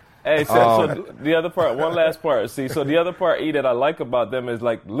blend. Hey, so the other part, one last part. See, so the other part, that I like about them is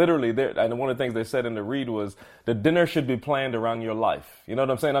like literally, and one of the things they said in the read was the dinner should be planned around your life. You know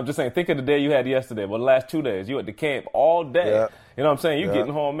what I'm saying? I'm just saying, think of the day you had yesterday. Well, the last 2 days, you at the camp all day. Yeah. You know what I'm saying? You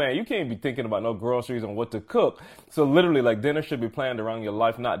getting home, man. You can't be thinking about no groceries and what to cook. So literally, like, dinner should be planned around your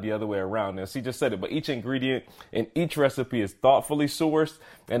life, not the other way around. And she just said it, but each ingredient in each recipe is thoughtfully sourced,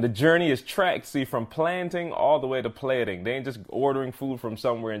 and the journey is tracked, see, from planting all the way to plating. They ain't just ordering food from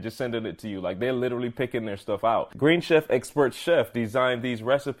somewhere and just sending it to you. Like, they're literally picking their stuff out. Green Chef Expert Chef designed these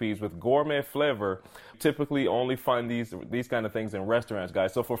recipes with gourmet flavor. Typically only find these kind of things in restaurants,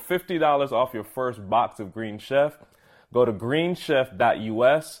 guys. So for $50 off your first box of Green Chef, go to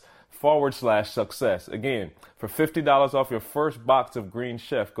greenchef.us/success. Again, for $50 off your first box of Green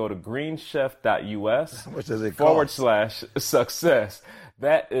Chef, go to greenchef.us How much does it cost? /success.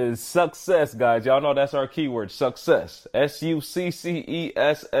 That is success, guys. Y'all know that's our keyword, success.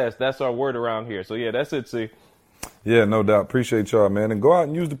 SUCCESS. That's our word around here. So yeah, that's it, see. Yeah, no doubt. Appreciate y'all, man. And go out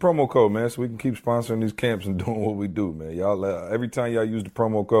and use the promo code, man, so we can keep sponsoring these camps and doing what we do, man. Y'all, every time y'all use the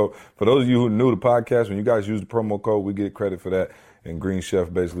promo code, for those of you who are new to the podcast, when you guys use the promo code, we get credit for that. And Green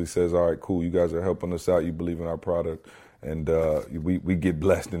Chef basically says, all right, cool, you guys are helping us out. You believe in our product. And we get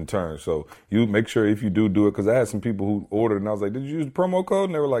blessed in turn. So you make sure if you do it, because I had some people who ordered, and I was like, did you use the promo code?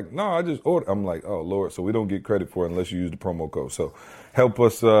 And they were like, no, I just ordered. I'm like, oh, Lord. So we don't get credit for it unless you use the promo code. So help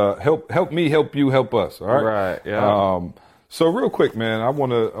us, help me, help you, help us. All right. Right. Yeah. So real quick, man, I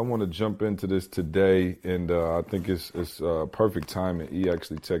want to jump into this today, and I think it's perfect timing. E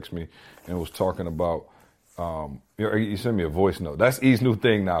actually texted me and was talking about. You sent me a voice note. That's E's new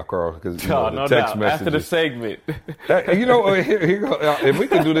thing now, Carl, because the text messages. After the segment. Here go. If we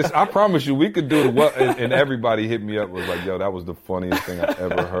could do this, I promise you, we could do and everybody hit me up was like, yo, that was the funniest thing I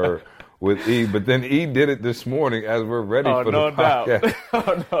ever heard with E. But then E did it this morning as we're ready for the podcast.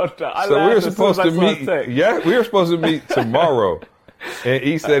 No doubt. So we were supposed to meet. Yeah, we were supposed to meet tomorrow. And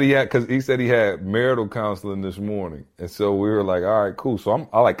he said he had marital counseling this morning, and so we were like, all right, cool. So I'm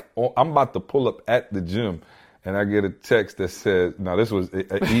about to pull up at the gym, and I get a text that says, now this was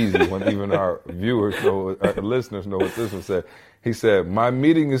easy when even our viewers know, our listeners know what this one said. He said, my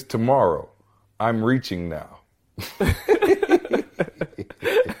meeting is tomorrow. I'm reaching now.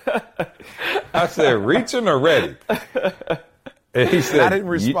 I said, reaching or ready? And he said, I didn't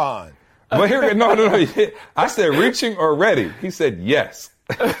respond. But here, no. I said, reaching or ready? He said, yes.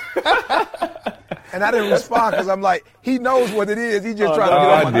 And I didn't respond because I'm like, he knows what it is. He just trying to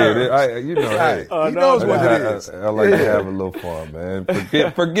get on my nerves. He knows what it is. I like to have a little fun, man.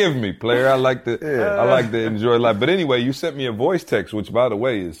 Forgive me, player. I like to enjoy life. But anyway, you sent me a voice text, which, by the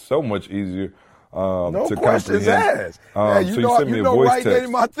way, is so much easier no to questions comprehend. asked. So you sent me a voice right text.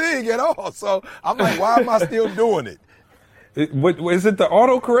 ain't my thing at all. So I'm like, why am I still doing it? Is it the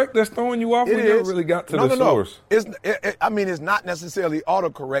autocorrect that's throwing you off? We never really got to the source. It's not necessarily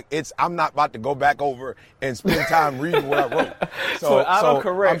autocorrect. I'm not about to go back over and spend time reading what I wrote. So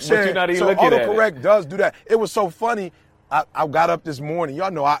autocorrect, but you're not even looking at it. Autocorrect does do that. It was so funny. I got up this morning. Y'all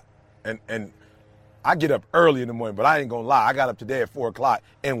know I get up early in the morning, but I ain't gonna lie. I got up today at 4:00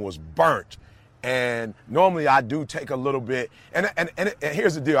 and was burnt. And normally I do take a little bit. And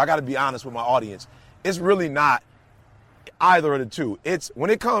here's the deal. I got to be honest with my audience. It's really not either of the two. It's when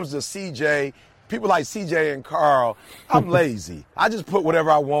it comes to CJ, people like CJ and Carl, I'm lazy. I just put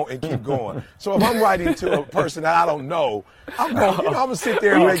whatever I want and keep going. So if I'm writing to a person that I don't know, I'm gonna sit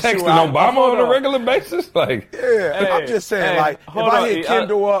there and make sure. Texting Obama on a regular basis, like. Yeah, I'm just saying, if I hit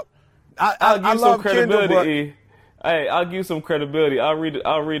Kendall up, I love Kendall, but. Hey, I'll give you some credibility. I'll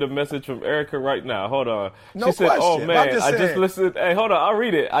read a message from Erica right now. Hold on. No she said, question. "Oh man, I just listened. Hey, hold on. I'll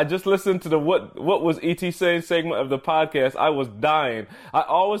read it. I just listened to the what was ET saying segment of the podcast. I was dying. I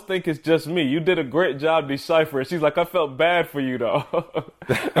always think it's just me. You did a great job deciphering." She's like, "I felt bad for you though."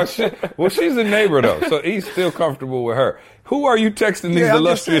 Well, she's a neighbor though, so he's still comfortable with her. Who are you texting these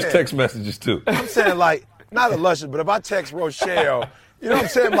illustrious text messages to? I'm saying not illustrious, but if I text Rochelle. You know what I'm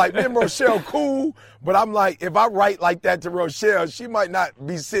saying? Like, me and Rochelle cool, but I'm like, if I write like that to Rochelle, she might not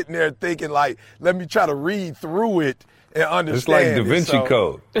be sitting there thinking like, let me try to read through it and understand. It's like Da Vinci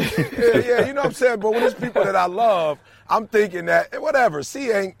Code. Yeah, you know what I'm saying? But when it's people that I love, I'm thinking that whatever.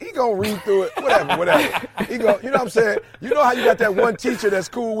 C he gonna read through it. Whatever. He go. You know what I'm saying? You know how you got that one teacher that's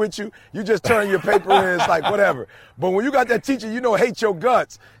cool with you? You just turn your paper in. It's like whatever. But when you got that teacher, hate your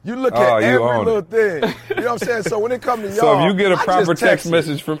guts. You look at every little thing. You know what I'm saying? So when it comes to y'all, so if you get a proper text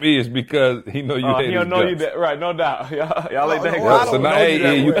message from E, it's because he know you hate his guts. He don't know you that, right? No doubt. Y'all ain't that. So now,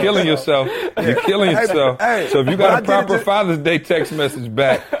 you killing yourself. You're killing yourself. So if you got a proper Father's Day text message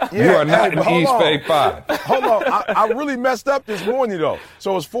back, you are not in E's Fave 5. Hold on. I really messed up this morning, though.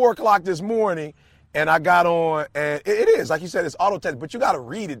 So it was 4 o'clock this morning, and I got on, and it is, like you said, it's auto text, but you got to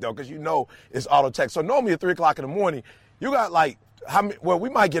read it, though, because you know it's auto text. So normally at 3 o'clock in the morning, you got like, we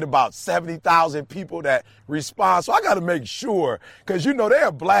might get about 70,000 people that respond. So I got to make sure, because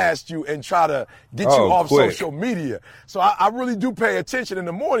they'll blast you and try to get you off social media. So I really do pay attention in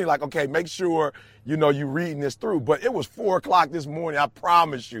the morning, like, okay, make sure, you reading this through. But it was 4 o'clock this morning, I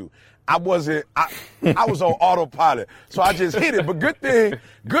promise you. I was on autopilot. So I just hit it. But good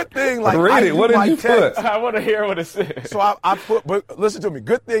thing, like, read it. What did you put? I want to hear what it says. So I put, but listen to me,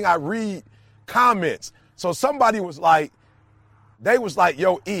 good thing I read comments. So somebody was like, they was like,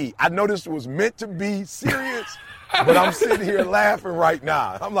 yo, E, I know this was meant to be serious, but I'm sitting here laughing right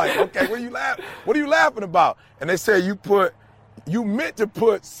now. I'm like, okay, what are you laughing about? And they said you meant to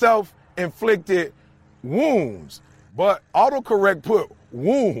put self-inflicted wounds, but autocorrect put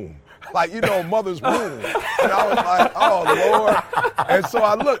womb. Like, mother's womb. And I was like, oh, Lord. And so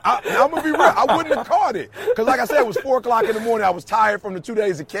I looked. I'm going to be real. I wouldn't have caught it. Because like I said, it was 4 o'clock in the morning. I was tired from the 2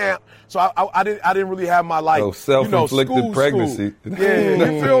 days of camp. So I didn't really have my, like, self-inflicted pregnancy.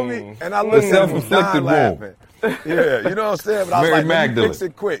 Yeah, you feel me? And I looked at him self-inflicted laughing. Yeah, you know what I'm saying? But I was Mary like, Magdalene. let me fix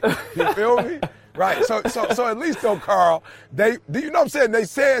it quick. You feel me? Right. So at least, though, Carl, you know what I'm saying? They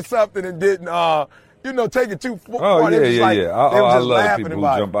said something and didn't, take it too far. Oh, yeah. I love laughing people who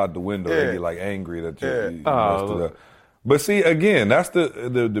about jump out the window and get, like, angry that you messed it up. But see, again, that's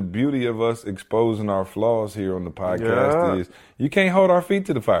the beauty of us exposing our flaws here on the podcast is you can't hold our feet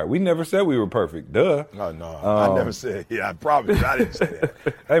to the fire. We never said we were perfect. Duh. Oh, no. I never said. Yeah, I promise. I didn't say that.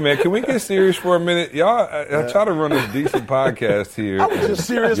 Hey, man, can we get serious for a minute? Y'all, I try to run a decent podcast here. I was just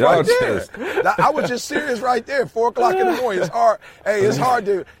serious right there. I was just serious right there. 4 o'clock in the morning. It's hard. Hey,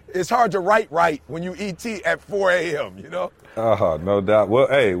 it's hard to write right when you ET at 4 a.m., No doubt.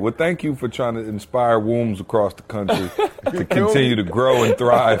 Well, thank you for trying to inspire wombs across the country to continue to grow and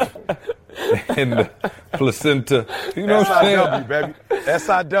thrive in the placenta. You know what I'm saying? Baby.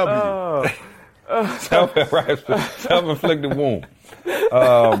 SIW. Self-inflicted womb.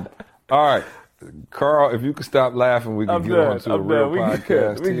 All right. Carl, if you could stop laughing, we can get on to a real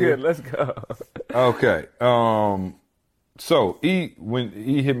podcast. We good. Let's go. Okay. So when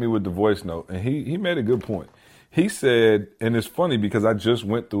he hit me with the voice note, and he made a good point. He said, and it's funny because I just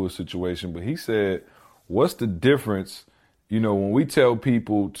went through a situation, but he said, what's the difference, when we tell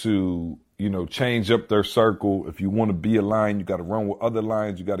people to, change up their circle. If you want to be a lion, you got to run with other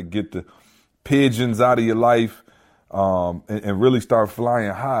lions. You got to get the pigeons out of your life and really start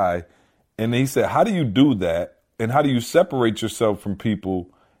flying high. And he said, how do you do that? And how do you separate yourself from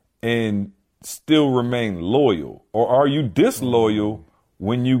people and still remain loyal? Or are you disloyal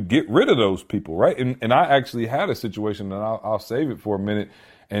when you get rid of those people, right? And I actually had a situation, and I'll save it for a minute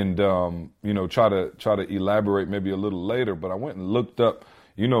and, try to elaborate maybe a little later. But I went and looked up,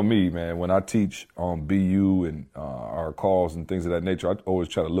 me, man, when I teach on BU and our calls and things of that nature, I always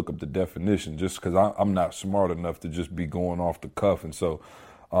try to look up the definition just because I'm not smart enough to just be going off the cuff. And so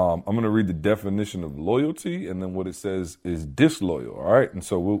I'm going to read the definition of loyalty, and then what it says is disloyal, all right? And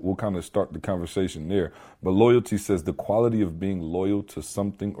so we'll kind of start the conversation there. But loyalty says the quality of being loyal to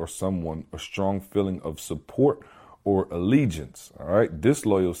something or someone, a strong feeling of support or allegiance, all right?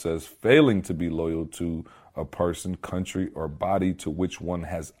 Disloyal says failing to be loyal to a person, country, or body to which one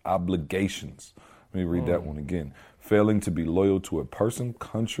has obligations. Let me read that one again. Failing to be loyal to a person,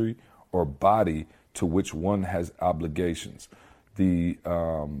 country, or body to which one has obligations. The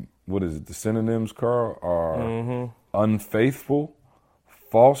the synonyms, Carl, are unfaithful,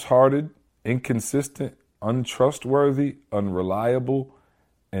 false-hearted, inconsistent, untrustworthy, unreliable,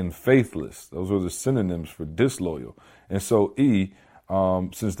 and faithless. Those are the synonyms for disloyal. And so,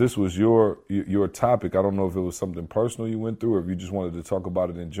 since this was your topic, I don't know if it was something personal you went through or if you just wanted to talk about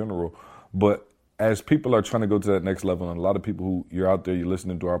it in general, but as people are trying to go to that next level, and a lot of people who you're out there, you're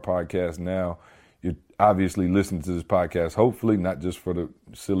listening to our podcast now, you're obviously listening to this podcast, hopefully not just for the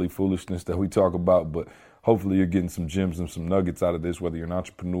silly foolishness that we talk about, but hopefully you're getting some gems and some nuggets out of this, whether you're an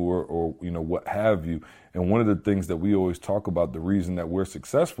entrepreneur or, what have you. And one of the things that we always talk about, the reason that we're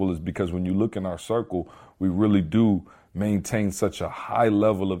successful is because when you look in our circle, we really do maintain such a high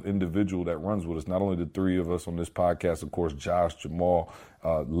level of individual that runs with us. Not only the three of us on this podcast, of course, Josh, Jamal,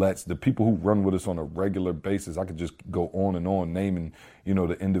 Let's, the people who run with us on a regular basis. I could just go on and on naming,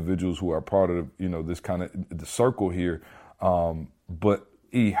 the individuals who are part of, this kind of the circle here. But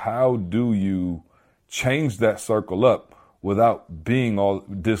how do you change that circle up without being all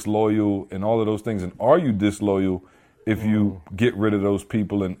disloyal and all of those things? And are you disloyal if you get rid of those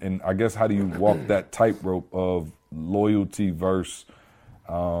people? And I guess, how do you walk that tightrope of loyalty versus,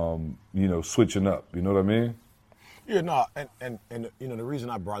 switching up? You know what I mean? Yeah, no, and the reason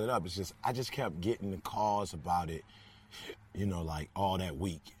I brought it up is just I just kept getting the calls about it, like all that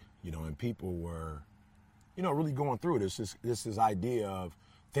week, and people were, really going through this idea of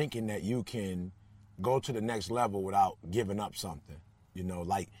thinking that you can go to the next level without giving up something,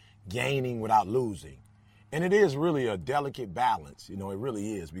 like gaining without losing. And it is really a delicate balance, it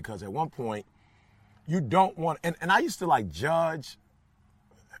really is, because at one point you don't want, and I used to judge,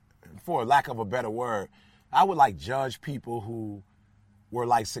 for lack of a better word, I would judge people who were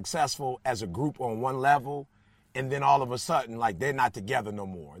successful as a group on one level, and then all of a sudden they're not together no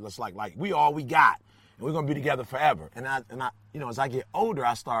more. It's like we all we got, and we're gonna be together forever. And I as I get older,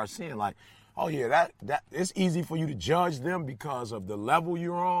 I start seeing oh yeah, that it's easy for you to judge them because of the level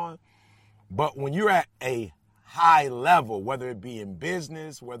you're on. But when you're at a high level, whether it be in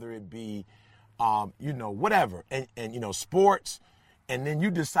business, whether it be whatever, and sports, and then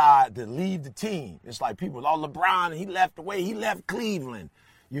you decide to leave the team. It's like people, LeBron, he left Cleveland,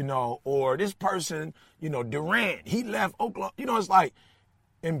 or this person, Durant, he left Oklahoma. It's like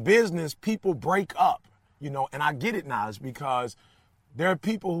in business, people break up, and I get it now. It's because there are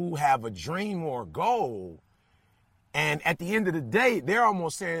people who have a dream or a goal, and at the end of the day, they're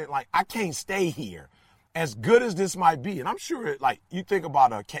almost saying, I can't stay here. As good as this might be, and I'm sure, you think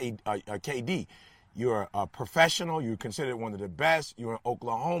about a KD, you're a professional, you're considered one of the best, you're in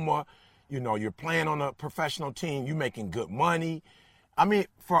Oklahoma, you're playing on a professional team, you're making good money. I mean,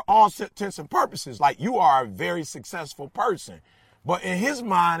 for all intents and purposes, you are a very successful person. But in his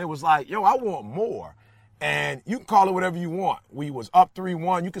mind, it was I want more. And you can call it whatever you want. We was up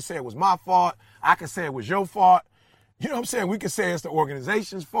 3-1. You could say it was my fault. I could say it was your fault. You know what I'm saying? We could say it's the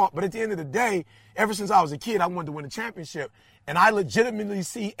organization's fault. But at the end of the day, ever since I was a kid, I wanted to win a championship. And I legitimately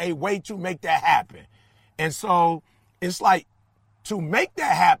see a way to make that happen. And so it's to make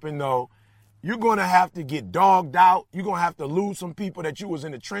that happen, though, you're going to have to get dogged out. You're going to have to lose some people that you was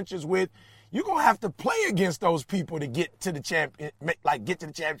in the trenches with. You're going to have to play against those people to get to the get to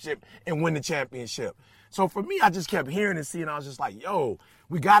the championship and win the championship. So for me, I just kept hearing and seeing. I was just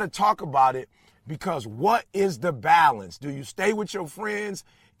we got to talk about it, because what is the balance? Do you stay with your friends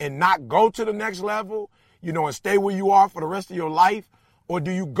and not go to the next level, and stay where you are for the rest of your life? Or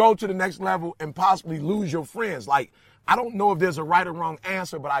do you go to the next level and possibly lose your friends? I don't know if there's a right or wrong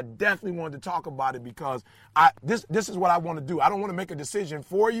answer, but I definitely wanted to talk about it because this is what I want to do. I don't want to make a decision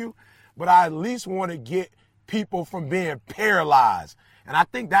for you, but I at least want to get people from being paralyzed. And I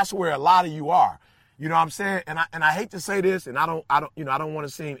think that's where a lot of you are. You know what I'm saying? And I hate to say this, and I don't want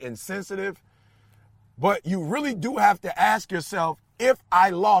to seem insensitive, but you really do have to ask yourself, if I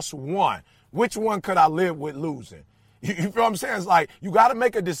lost one, which one could I live with losing? You feel what I'm saying? It's you got to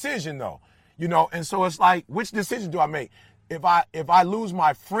make a decision, though, and so it's which decision do I make? If I lose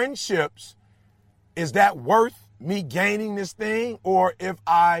my friendships, is that worth me gaining this thing? Or if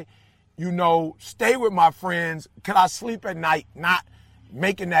I, stay with my friends, could I sleep at night not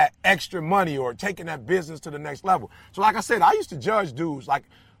making that extra money or taking that business to the next level? So like I said, I used to judge dudes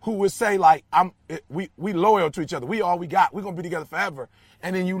who would say we loyal to each other. We all we got. We're going to be together forever.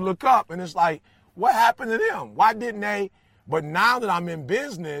 And then you look up and it's what happened to them? Why didn't they? But now that I'm in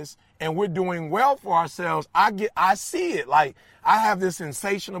business and we're doing well for ourselves, I see it. I have this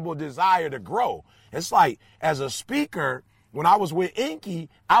insatiable desire to grow. It's as a speaker, when I was with Inky,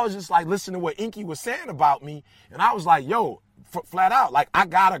 I was just listening to what Inky was saying about me. And I was yo, flat out, I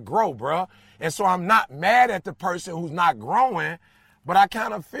gotta grow, bruh. And so I'm not mad at the person who's not growing, but I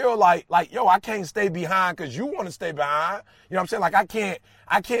kind of feel yo, I can't stay behind because you want to stay behind. You know what I'm saying?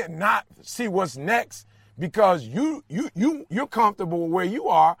 I can't not see what's next because you're comfortable where you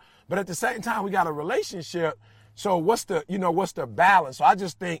are, but at the same time, we got a relationship. So what's the balance? So I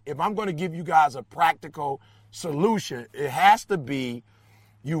just think if I'm going to give you guys a practical solution, it has to be,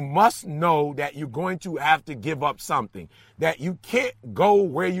 you must know that you're going to have to give up something, that you can't go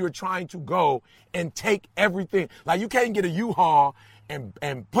where you're trying to go and take everything. You can't get a U-Haul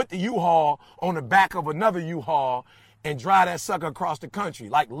and put the U-Haul on the back of another U-Haul and drive that sucker across the country,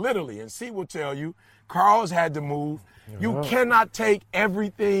 like literally. And C will tell you, Carl's had to move. You cannot take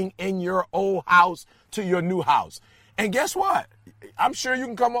everything in your old house to your new house. And guess what? I'm sure you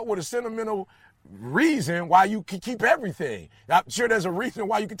can come up with a sentimental reason why you can keep everything. I'm sure there's a reason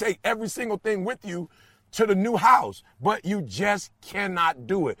why you can take every single thing with you to the new house, but you just cannot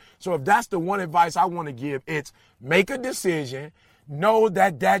do it. So if that's the one advice I want to give, it's make a decision, know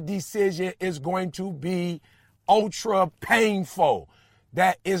that that decision is going to be ultra painful.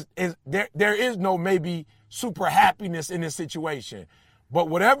 That is there is no maybe super happiness in this situation. But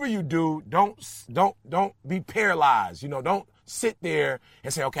whatever you do, don't be paralyzed. Don't sit there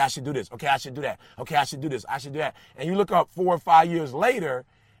and say, okay, I should do this. Okay, I should do that. Okay, I should do this. I should do that. And you look up 4 or 5 years later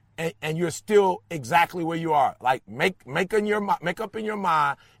and you're still exactly where you are. Like make up in your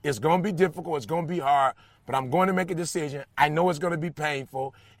mind, it's going to be difficult. It's going to be hard, but I'm going to make a decision. I know it's going to be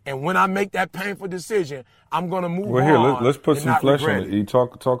painful. And when I make that painful decision, I'm going to move on. Well, here, let's put some flesh on it. You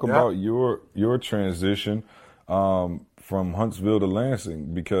talk about your transition from Huntsville to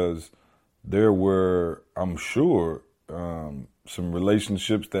Lansing, because there were, I'm sure, some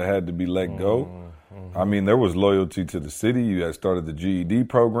relationships that had to be let go. Mm-hmm. I mean, there was loyalty to the city. You had started the GED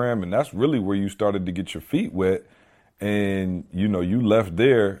program, and that's really where you started to get your feet wet. And, you left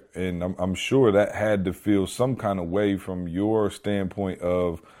there, and I'm sure that had to feel some kind of way from your standpoint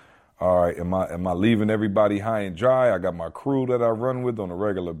of, all right, am I leaving everybody high and dry? I got my crew that I run with on a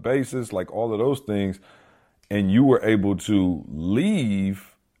regular basis, like all of those things. And you were able to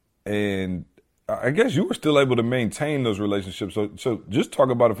leave, and I guess you were still able to maintain those relationships. So just talk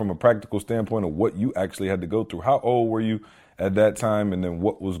about it from a practical standpoint of what you actually had to go through. How old were you at that time, and then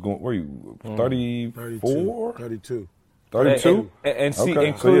what was were you 34? 32. 32? And see,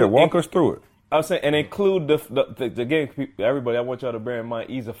 okay. So walk us through it. I was saying, and include again, everybody, I want y'all to bear in mind,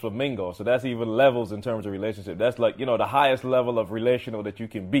 he's a flamingo. So that's even levels in terms of relationship. That's like, the highest level of relational that you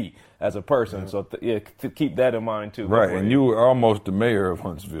can be as a person. So to keep that in mind too. Right. And you were almost the mayor of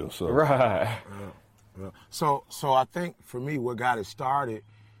Huntsville. So. Right. So I think for me, what got it started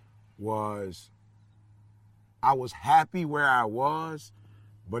was I was happy where I was,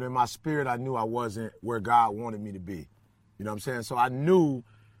 but in my spirit, I knew I wasn't where God wanted me to be. You know what I'm saying? So I knew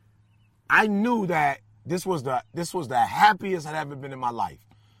that this was the happiest I'd ever been in my life.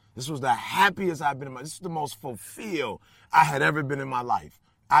 This was the happiest I've been in my life. This is the most fulfilled I had ever been in my life.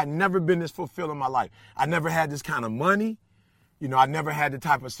 I'd never been this fulfilled in my life. I never had this kind of money. I never had the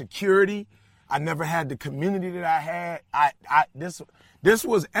type of security. I never had the community that I had. This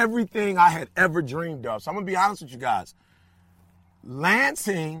was everything I had ever dreamed of. So I'm going to be honest with you guys.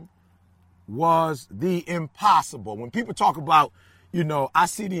 Lansing was the impossible. When people talk about, I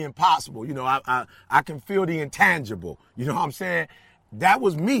see the impossible. I can feel the intangible. You know what I'm saying? That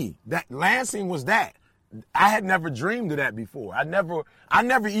was me. That Lansing was that. I had never dreamed of that before. I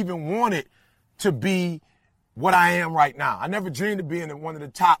never even wanted to be what I am right now. I never dreamed of being one of the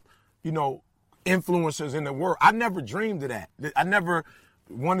top, influencers in the world. I never dreamed of that. I never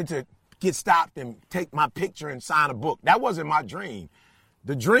wanted to get stopped and take my picture and sign a book. That wasn't my dream.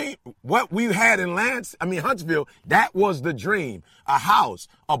 The dream, what we had in Huntsville, that was the dream. A house,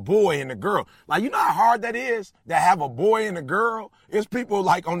 a boy and a girl. Like, you know how hard that is to have a boy and a girl? It's people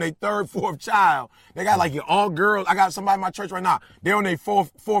like on their third, fourth child. They got like all girls. I got somebody in my church right now. They're on their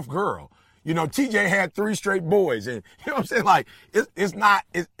fourth girl. TJ had 3 straight boys, and you know what I'm saying? Like, it's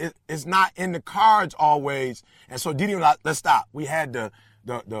not in the cards always. And so Didi, let's stop. We had the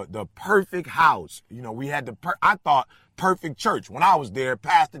perfect house. We had I thought perfect church. When I was there,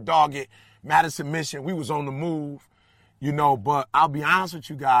 Pastor Doggett, Madison Mission, we was on the move, but I'll be honest with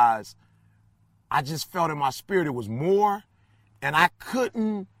you guys, I just felt in my spirit it was more, and I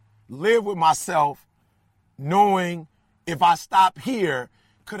couldn't live with myself knowing if I stop here,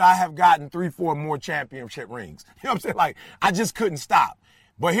 could I have gotten 3-4 more championship rings? You know what I'm saying? Like, I just couldn't stop.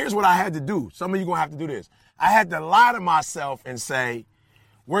 But here's what I had to do. Some of you going to have to do this. I had to lie to myself and say,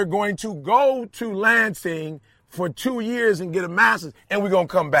 we're going to go to Lansing for 2 years and get a master's, and we're going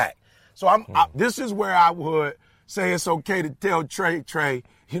to come back. So this is where I would say it's okay to tell Trey,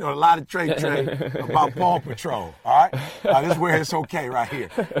 a lot of Trey about Paw Patrol, all right? This is where it's okay right here.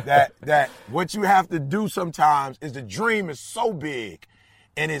 That what you have to do sometimes is the dream is so big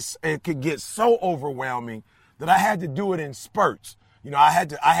and it could get so overwhelming that I had to do it in spurts. I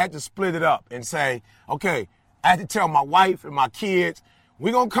had to split it up and say, okay, I had to tell my wife and my kids,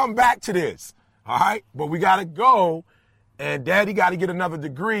 we're going to come back to this, all right? But we got to go, and Daddy got to get another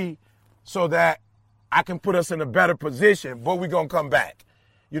degree so that I can put us in a better position, but we're going to come back.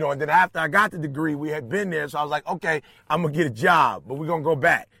 and then after I got the degree, we had been there. So I was like, okay, I'm going to get a job, but we're going to go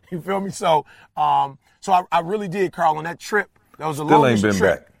back. You feel me? So I really did, Carl, on that trip. That was the longest trip. Still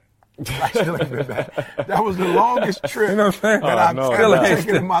ain't been back. I still ain't been back. That was the longest trip You know what I'm saying? that I've ever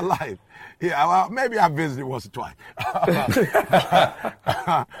taken in my Still. life. Yeah, well, maybe I visited once or twice. But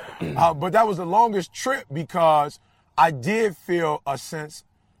that was the longest trip because I did feel a sense,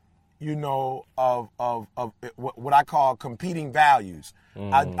 of what I call competing values.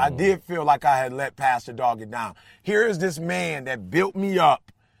 I did feel like I had let Pastor Dog it down. Here is this man that built me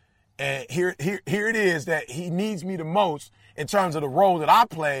up, and here it is that he needs me the most in terms of the role that I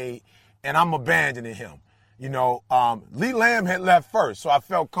played, and I'm abandoning him. Lee Lamb had left first, so I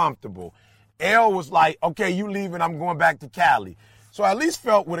felt comfortable. L was like, okay, you leaving, I'm going back to Cali. So I at least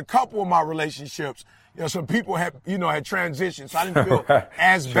felt with a couple of my relationships, some people had transitioned, so I didn't feel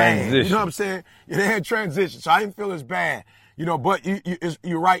as bad. You know what I'm saying? Yeah, they had transitioned, so I didn't feel as bad. But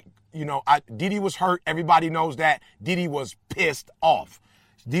you're right. Diddy was hurt. Everybody knows that. Diddy was pissed off.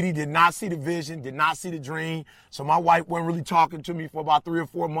 Diddy did not see the vision, did not see the dream. So my wife wasn't really talking to me for about 3 or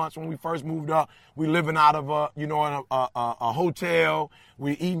 4 months when we first moved up. We living out of in a hotel.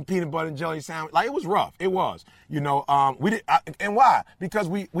 We eating peanut butter and jelly sandwich. Like, it was rough. It was. We did. And why? Because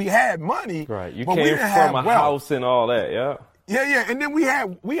we had money. Right. You but came we didn't from have a wealth. house and all that. Yeah. Yeah. And then we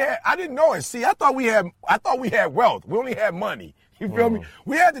had. I didn't know it. See, I thought we had wealth. We only had money. You feel me?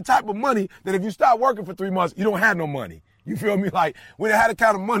 We had the type of money that if you start working for 3 months, you don't have no money. You feel me? Like, we had the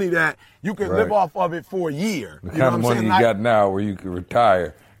kind of money that you could live off of it for a year. The kind of money you got now where you can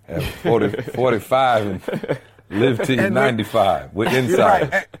retire at 45 and live till you're 95 with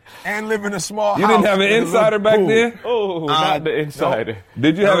insiders. Right. And live in a small You house. didn't have an insider back then? Oh, not the insider. No.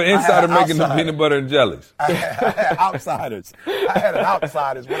 Did you have an insider making the outside. peanut butter and jellies? I had outsiders. I had an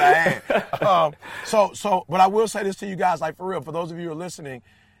outsiders what I had. But I will say this to you guys, like, for real, for those of you who are listening,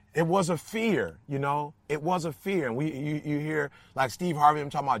 it was a fear, It was a fear. And you hear, like, Steve Harvey, I'm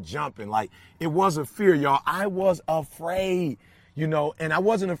talking about jumping. Like, it was a fear, y'all. I was afraid, and I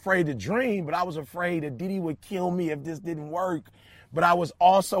wasn't afraid to dream, but I was afraid that Diddy would kill me if this didn't work. But I was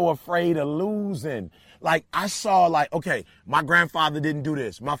also afraid of losing. Like, I saw, like, okay, my grandfather didn't do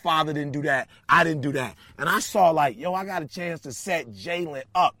this. My father didn't do that. I didn't do that. And I saw, like, I got a chance to set Jalen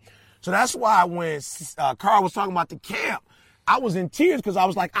up. So that's why when Carl was talking about the camp, I was in tears because I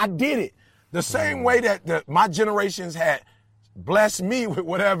was like, I did it. The same way that my generations had blessed me with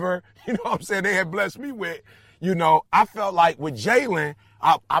whatever, they had blessed me with, I felt like with Jalen,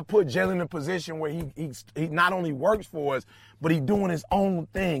 I put Jalen in a position where he not only works for us, but he's doing his own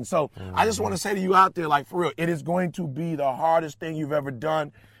thing. So I just want to say to you out there, like, for real, it is going to be the hardest thing you've ever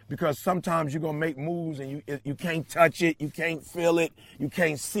done, because sometimes you're going to make moves and you can't touch it, you can't feel it, you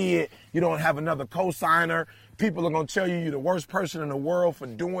can't see it, you don't have another co-signer. People are going to tell you you're the worst person in the world for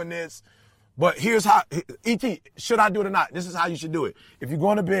doing this. But here's how, E.T., should I do it or not? This is how you should do it. If you're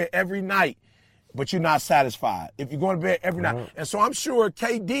going to bed every night, but you're not satisfied. If you're going to bed every night. And so I'm sure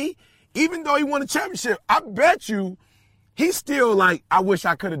KD, even though he won a championship, I bet you he's still like, I wish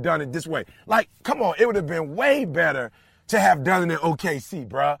I could have done it this way. Like, come on, it would have been way better to have done it in OKC,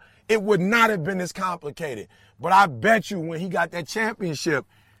 bruh. It would not have been this complicated. But I bet you when he got that championship,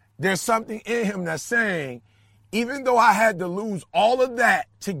 there's something in him that's saying, even though I had to lose all of that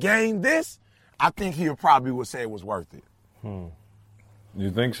to gain this, I think he probably would say it was worth it.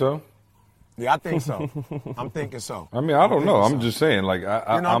 You think so? Yeah, I think so. I'm thinking so. I mean, I don't know. I'm just saying, like,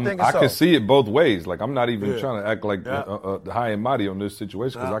 I can see it both ways. Like, I'm not even trying to act like high and mighty on this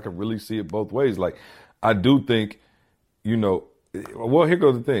situation, because I can really see it both ways. Like, I do think, well, here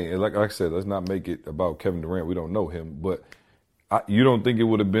goes the thing. Like I said, let's not make it about Kevin Durant. We don't know him. But you don't think it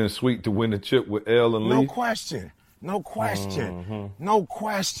would have been sweet to win the chip with L and Lee? No question. No question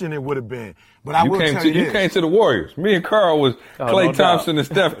it would have been. But I will tell you this. You came to the Warriors. Me and Carl was Klay Thompson and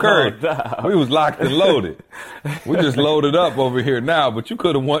Steph Curry. We was locked and loaded. We just loaded up over here now, but you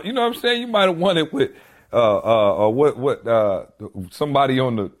could have won. You know what I'm saying? You might have won it with somebody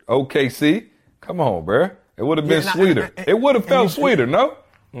on the OKC. Come on, bruh. It would have been sweeter. It would have felt sweeter, no?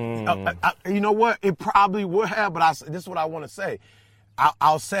 You know what? It probably would have, but this is what I want to say.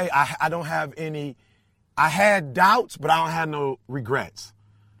 I'll say I don't have any. I had doubts, but I don't have no regrets.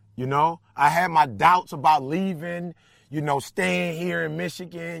 I had my doubts about leaving, staying here in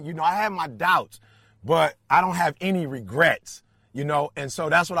Michigan. I had my doubts, but I don't have any regrets, And so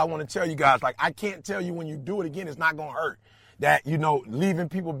that's what I want to tell you guys. Like, I can't tell you when you do it again, it's not going to hurt. That, leaving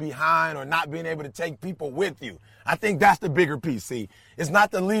people behind or not being able to take people with you. I think that's the bigger piece, see. It's not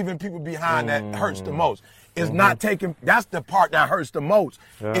the leaving people behind that hurts the most. It's not taking, that's the part that hurts the most,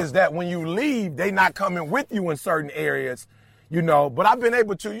 is that when you leave, they not coming with you in certain areas, But I've been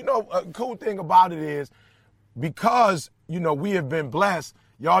able to, a cool thing about it is because, we have been blessed,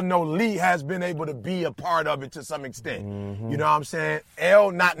 y'all know Lee has been able to be a part of it to some extent. You know what I'm saying?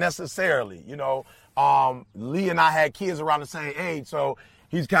 L, not necessarily, Lee and I had kids around the same age, so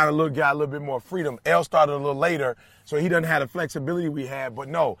he's kind of got a little bit more freedom. L started a little later, so he doesn't have the flexibility we had. But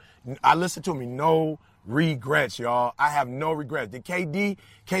no, I listen to me, no regrets, y'all. I have no regrets. Kevin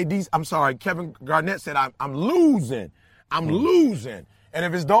Garnett said, I'm losing. I'm losing. And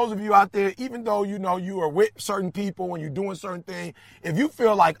if it's those of you out there, even though, you are with certain people when you're doing certain things, if you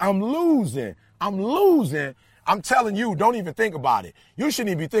feel like I'm losing, I'm telling you, don't even think about it. You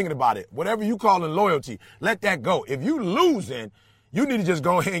shouldn't even be thinking about it. Whatever you call in loyalty, let that go. If you losing, you need to just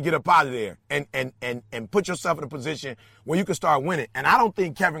go ahead and get up out of there and put yourself in a position where you can start winning. And I don't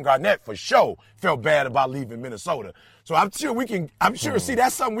think Kevin Garnett for sure felt bad about leaving Minnesota. So I'm sure see,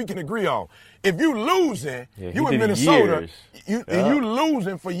 that's something we can agree on. If you losing, you in Minnesota, and you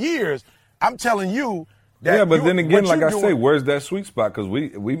losing for years, I'm telling you that. But then again, like I say, where's that sweet spot? Because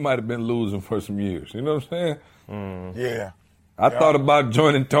we might have been losing for some years. You know what I'm saying? Yeah. I thought about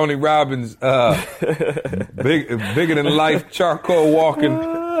joining Tony Robbins' bigger than life charcoal walking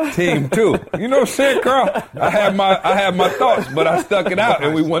team too. You know what I'm saying, Carl? I had my thoughts, but I stuck it out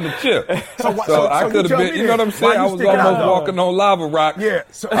and we won the chip. So I could have been. You know what I'm saying? I was almost walking on lava rocks. Yeah.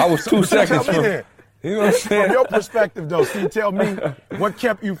 I was 2 seconds from. You know what I'm saying? From your perspective, though, see, tell me what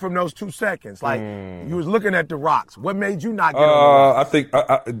kept you from those 2 seconds. Like, you was looking at the rocks. What made you not get on the rocks? I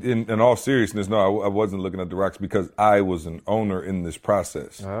think, in all seriousness, no, I wasn't looking at the rocks because I was an owner in this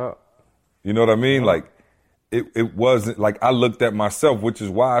process. Oh. You know what I mean? Like, it wasn't, like, I looked at myself, which is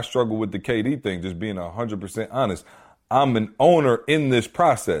why I struggle with the KD thing, just being 100% honest. I'm an owner in this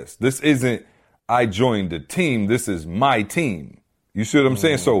process. This isn't, I joined a team. This is my team. You see what I'm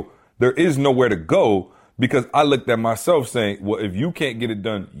saying? So, there is nowhere to go because I looked at myself saying, well, if you can't get it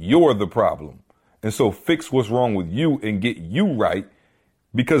done, you're the problem. And so fix what's wrong with you and get you right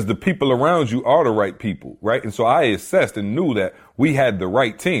because the people around you are the right people, right? And so I assessed and knew that we had the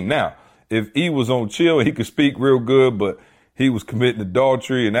right team. Now, if E was on chill, he could speak real good, but he was committing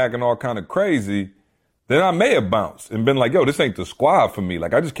adultery and acting all kind of crazy, then I may have bounced and been like, yo, this ain't the squad for me.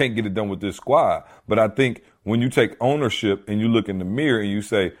 Like, I just can't get it done with this squad. But I think when you take ownership and you look in the mirror and you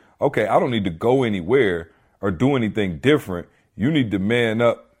say, okay, I don't need to go anywhere or do anything different. You need to man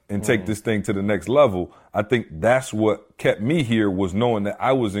up and take this thing to the next level. I think that's what kept me here was knowing that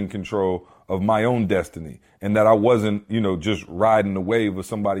I was in control of my own destiny and that I wasn't, just riding the wave of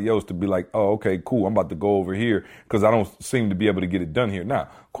somebody else to be like, oh, okay, cool. I'm about to go over here because I don't seem to be able to get it done here. Now,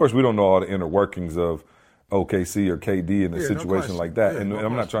 of course, we don't know all the inner workings of OKC or KD in a situation like that. And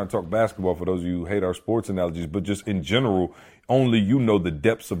I'm not trying to talk basketball for those of you who hate our sports analogies, but just in general, only you know the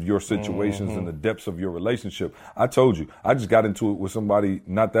depths of your situations and the depths of your relationship. I told you, I just got into it with somebody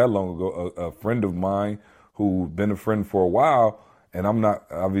not that long ago, a friend of mine who's been a friend for a while, and I'm not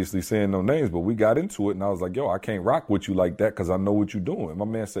obviously saying no names, but we got into it, and I was like, yo, I can't rock with you like that because I know what you're doing. My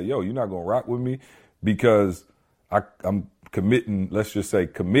man said, yo, you're not going to rock with me because I'm committing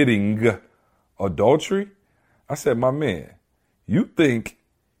adultery? I said, my man, you think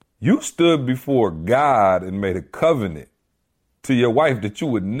you stood before God and made a covenant to your wife that you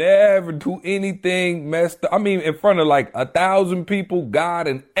would never do anything messed up. I mean, in front of like 1,000 people, God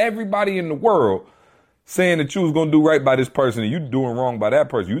and everybody in the world saying that you was going to do right by this person and you doing wrong by that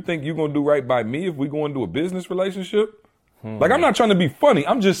person. You think you're going to do right by me if we go into a business relationship? Like, I'm not trying to be funny.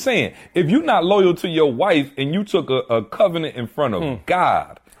 I'm just saying, if you're not loyal to your wife and you took a covenant in front of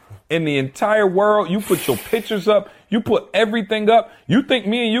God, in the entire world, you put your pictures up, you put everything up. You think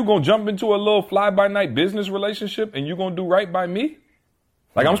me and you gonna jump into a little fly-by-night business relationship and you gonna do right by me?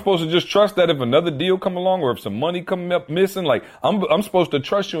 Like, I'm supposed to just trust that if another deal come along or if some money come up missing, like, I'm supposed to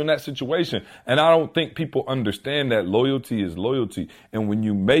trust you in that situation. And I don't think people understand that loyalty is loyalty. And when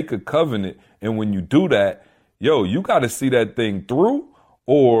you make a covenant and when you do that, yo, you got to see that thing through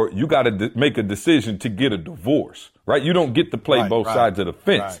or you got to make a decision to get a divorce, right? You don't get to play both sides of the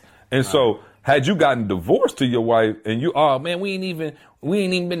fence. Right. And so had you gotten divorced to your wife and you, oh man, we ain't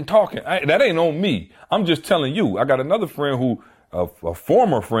even been talking. That ain't on me. I'm just telling you. I got another friend who, a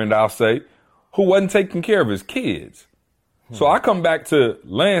former friend, I'll say, who wasn't taking care of his kids. So I come back to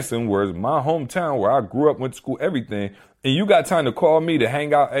Lansing, where it's my hometown, where I grew up, went to school, everything. And you got time to call me to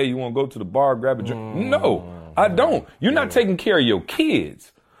hang out. Hey, you want to go to the bar, grab a drink? No, I don't. You're not taking care of your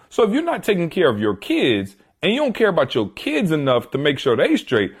kids. So if you're not taking care of your kids and you don't care about your kids enough to make sure they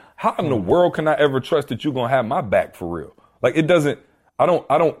straight, how in the world can I ever trust that you're going to have my back for real? Like, it doesn't, I don't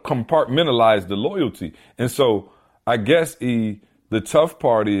compartmentalize the loyalty. And so I guess the tough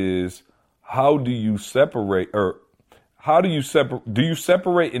part is, how do you separate, or how do you separate? Do you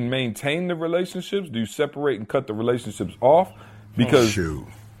separate and maintain the relationships? Do you separate and cut the relationships off? Because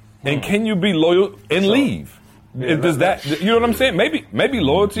and can you be loyal and leave? Yeah, Does that? You know what I'm saying? Maybe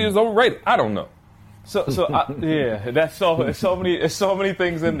loyalty is overrated. I don't know. That's so many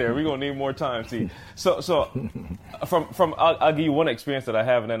things in there. We're gonna need more time. See, I'll give you one experience that I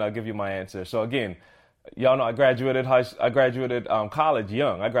have, and then I'll give you my answer. So again, y'all know I graduated college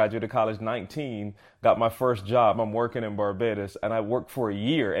young. I graduated college 19. Got my first job. I'm working in Barbados, and I worked for a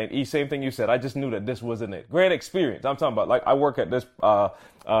year. And same thing you said. I just knew that this wasn't it. Great experience. I'm talking about like I work at this.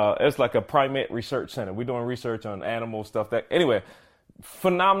 It's like a primate research center. We're doing research on animal stuff. Anyway,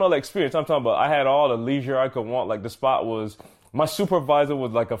 phenomenal experience. I'm talking about. I had all the leisure I could want. Like the spot was. My supervisor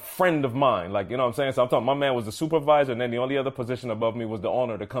was like a friend of mine. Like, you know what I'm saying? So I'm talking. My man was the supervisor, and then the only other position above me was the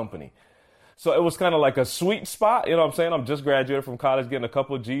owner of the company. So it was kind of like a sweet spot, you know what I'm saying? I'm just graduated from college, getting a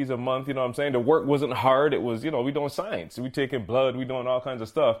couple of G's a month, you know what I'm saying? The work wasn't hard. It was, we doing science. We taking blood. We doing all kinds of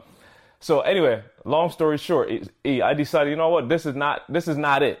stuff. So anyway, long story short, I decided, you know what? This is not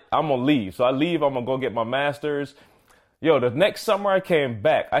it. I'm going to leave. So I leave. I'm going to go get my master's. The next summer I came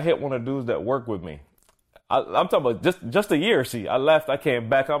back, I hit one of the dudes that worked with me. I'm talking about just a year. See, I left, I came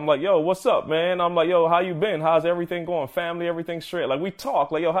back. I'm like, yo, what's up, man? I'm like, yo, how you been? How's everything going? Family, everything straight? Like, we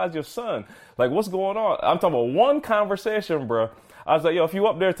talk. Like, yo, how's your son? Like, what's going on? I'm talking about one conversation, bro. I was like, yo, if you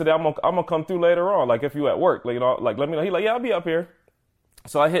up there today, I'm gonna come through later on. Like, if you at work, like, let me know. He like, yeah, I'll be up here.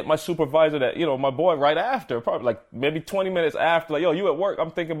 So I hit my supervisor that, my boy right after, probably like maybe 20 minutes after, like, yo, you at work?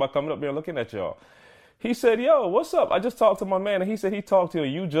 I'm thinking about coming up here and looking at y'all. He said, yo, what's up? I just talked to my man, and he said he talked to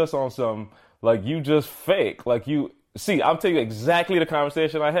you just on some, like, you just fake. Like, see, I'm telling you exactly the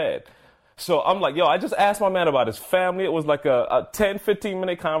conversation I had. So I'm like, yo, I just asked my man about his family. It was like a 10,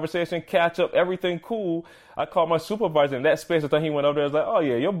 15-minute conversation, catch up, everything cool. I called my supervisor in that space. I thought he went up there. I was like, oh,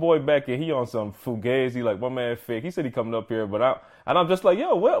 yeah, your boy back here, he on some fugazi, like, my man fake. He said he coming up here, and I'm just like,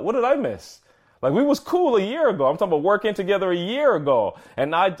 yo, what did I miss? Like, we was cool a year ago. I'm talking about working together a year ago.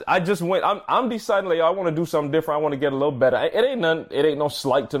 And I just went, I'm deciding, like, yo, I want to do something different. I want to get a little better. It ain't no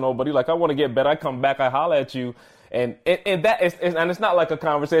slight to nobody. Like, I want to get better. I come back, I holler at you. And that is, and it's not like a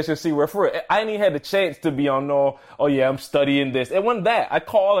conversation, see, where for it, I ain't even had the chance to be on oh yeah, I'm studying this. It wasn't that. I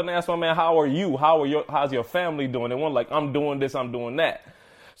called and asked my man, how are you? How's your family doing? It wasn't like, I'm doing this, I'm doing that.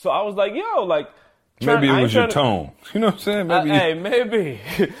 So I was like, yo, like, maybe it was your tone. You know what I'm saying? Maybe.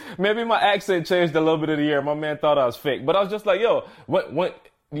 Maybe my accent changed a little bit of the year. My man thought I was fake. But I was just like, yo, when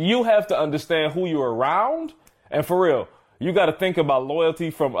you have to understand who you're around. And for real, you got to think about loyalty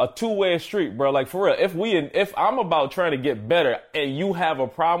from a two-way street, bro. Like, for real, if I'm about trying to get better and you have a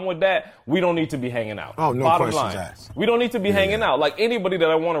problem with that, we don't need to be hanging out. Oh, no Bottom questions line. asked. We don't need to be hanging out. Like, anybody that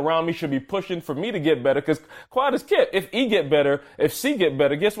I want around me should be pushing for me to get better. Because, quiet as kept, if E get better, if C get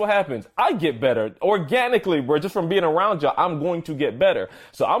better, guess what happens? I get better. Organically, bro, just from being around y'all, I'm going to get better.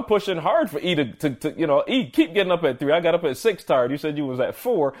 So I'm pushing hard for E to E, keep getting up at 3. I got up at 6 tired. You said you was at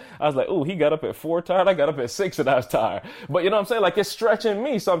 4. I was like, ooh, he got up at 4 tired. I got up at 6 and I was tired. But you know what I'm saying? Like, it's stretching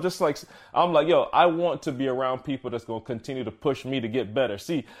me. So I'm like, yo, I want to be around people that's going to continue to push me to get better.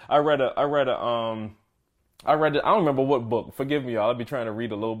 See, I read it. I don't remember what book. Forgive me, y'all. I'll be trying to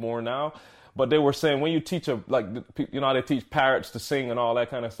read a little more now. But they were saying when you teach how they teach parrots to sing and all that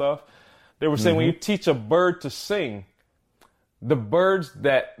kind of stuff. They were saying when you teach a bird to sing, the birds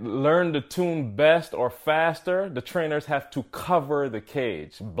that learn the tune best or faster, the trainers have to cover the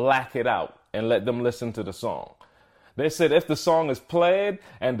cage, black it out, and let them listen to the song. They said if the song is played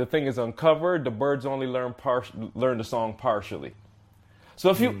and the thing is uncovered, the birds only learn the song partially. So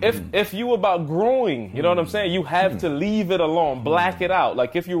if you about growing, you know what I'm saying? You have to leave it alone, black it out.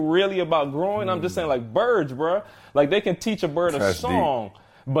 Like, if you're really about growing, I'm just saying, like, birds, bro. Like, they can teach a bird a song,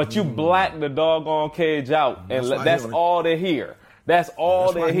 but you black the doggone cage out, and that's all they hear. That's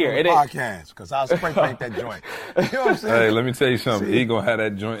all they hear. It podcast, because I'll spray paint that joint. You know what I'm saying? Hey, let me tell you something. He gonna have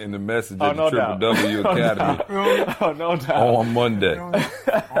that joint in the message at the Triple W Academy. No doubt. On Monday. And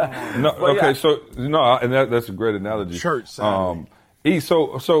that's a great analogy. Church Saturday.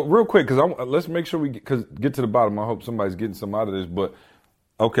 So real quick, because let's make sure we get to the bottom. I hope somebody's getting some out of this. But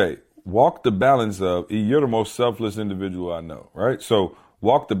okay, walk the balance of you're the most selfless individual I know, right? So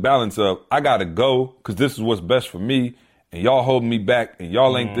walk the balance of I gotta go because this is what's best for me, and y'all holding me back, and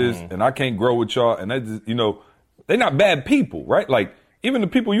y'all ain't this, and I can't grow with y'all, and that just, they're not bad people, right? Like, even the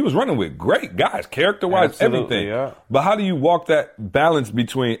people you was running with, great guys, character-wise, everything. Yeah. But how do you walk that balance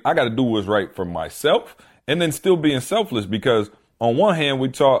between I got to do what's right for myself and then still being selfless? Because on one hand, we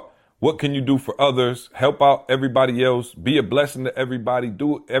taught what can you do for others, help out everybody else, be a blessing to everybody,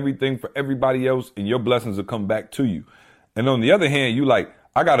 do everything for everybody else, and your blessings will come back to you. And on the other hand, you like,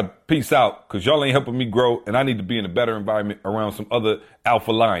 I got to peace out because y'all ain't helping me grow and I need to be in a better environment around some other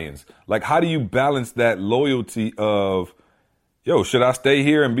alpha lions. Like, how do you balance that loyalty of, yo, should I stay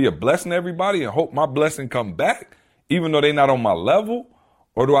here and be a blessing to everybody and hope my blessing come back even though they not on my level?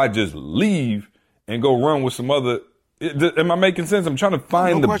 Or do I just leave and go run with some other? Am I making sense? I'm trying to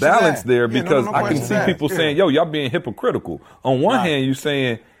find the balance there because I can see people saying, yo, y'all being hypocritical. On one hand, you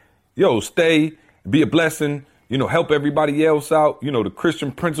saying, yo, stay, be a blessing, help everybody else out, the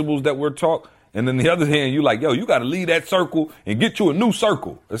Christian principles that we're taught. And then the other hand, you like, yo, you got to leave that circle and get you a new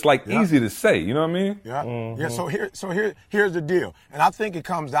circle. It's like easy to say, you know what I mean? Yeah. Mm-hmm. Yeah. Here's the deal. And I think it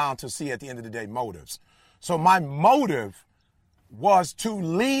comes down to, see, at the end of the day, motives. So my motive was to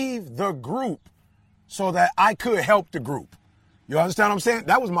leave the group so that I could help the group. You understand what I'm saying?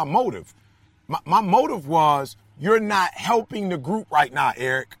 That was my motive. My motive was, you're not helping the group right now,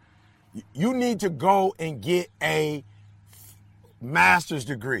 Eric. You need to go and get a master's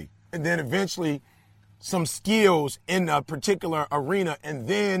degree and then eventually some skills in a particular arena and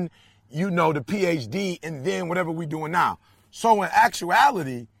then, the PhD and then whatever we're doing now. So in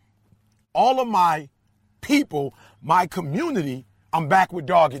actuality, all of my people, my community, I'm back with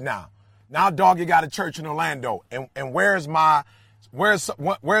Doggy now. Now Doggy got a church in Orlando. And where's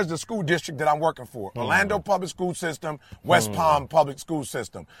the school district that I'm working for? Orlando Public School System, West Palm Public School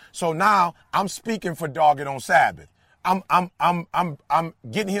System. So now I'm speaking for Doggy on Sabbath. I'm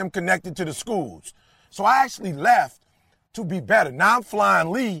getting him connected to the schools. So I actually left to be better. Now I'm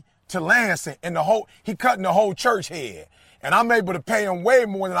flying Lee to Lansing and he cutting the whole church head. And I'm able to pay him way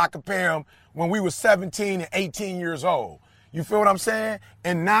more than I could pay him when we were 17 and 18 years old. You feel what I'm saying?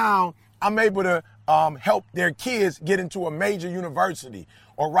 And now I'm able to help their kids get into a major university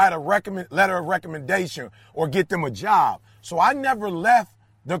or write a letter of recommendation or get them a job. So I never left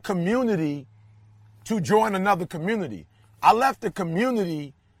the community to join another community. I left the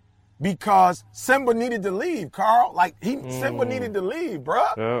community because Simba needed to leave, Carl. Simba needed to leave,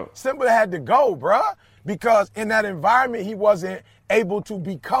 bruh. Yeah. Simba had to go, bruh, because in that environment, he wasn't able to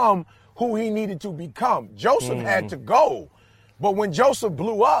become who he needed to become. Joseph had to go. But when Joseph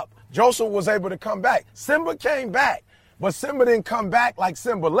blew up, Joseph was able to come back. Simba came back, but Simba didn't come back like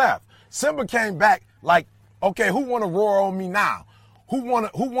Simba left. Simba came back like, okay, who want to roar on me now? Who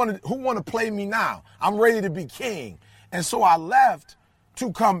want to play me now? I'm ready to be king. And so I left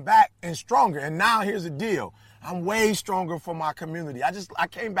to come back and stronger. And now here's the deal. I'm way stronger for my community. I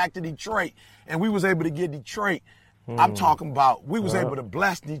came back to Detroit and we was able to get Detroit. I'm talking about we was able to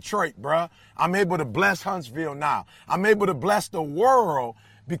bless Detroit, bruh. I'm able to bless Huntsville now. I'm able to bless the world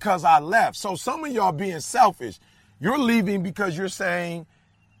because I left. So some of y'all being selfish, you're leaving because you're saying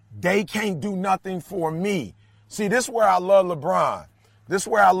they can't do nothing for me. See, this is where I love LeBron. This is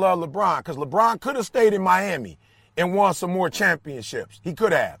where I love LeBron because LeBron could have stayed in Miami and won some more championships. He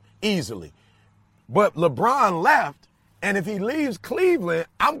could have easily. But LeBron left. And if he leaves Cleveland,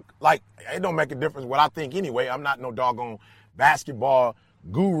 I'm like, it don't make a difference what I think anyway. I'm not no doggone basketball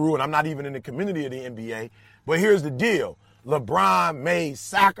guru, and I'm not even in the community of the NBA. But here's the deal. LeBron made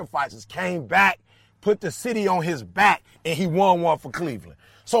sacrifices, came back, put the city on his back, and he won one for Cleveland.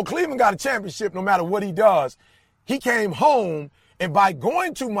 So Cleveland got a championship no matter what he does. He came home, and by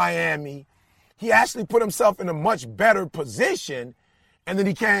going to Miami, he actually put himself in a much better position, and then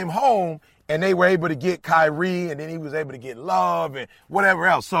he came home, and they were able to get Kyrie, and then he was able to get Love and whatever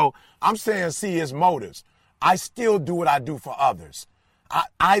else. So I'm saying, see his motives. I still do what I do for others.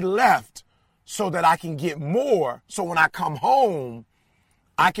 I left so that I can get more. So when I come home,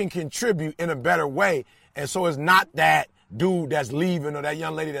 I can contribute in a better way. And so it's not that dude that's leaving or that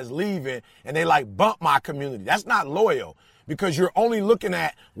young lady that's leaving and they bump my community. That's not loyal because you're only looking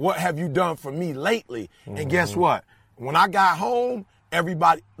at what have you done for me lately. And guess what? When I got home,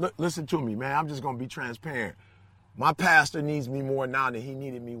 everybody, listen to me, man. I'm just going to be transparent. My pastor needs me more now than he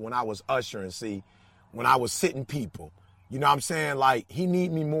needed me when I was ushering, when I was sitting people. You know what I'm saying? He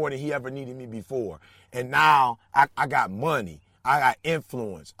need me more than he ever needed me before. And now I got money. I got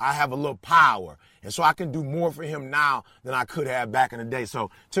influence. I have a little power. And so I can do more for him now than I could have back in the day. So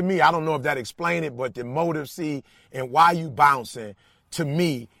to me, I don't know if that explained it, but the motive, and why you bouncing, to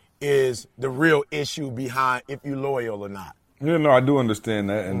me, is the real issue behind if you loyal or not. Yeah, no, I do understand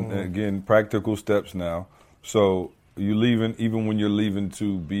that. And again, practical steps now. So you leaving, even when you're leaving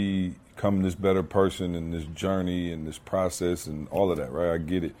to become this better person in this journey and this process and all of that, right? I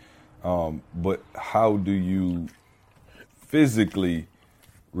get it. But how do you physically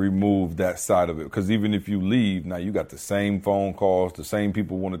remove that side of it? Because even if you leave, now you got the same phone calls, the same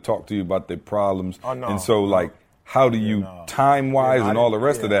people want to talk to you about their problems. Oh, no. And so, how do you, time-wise and all the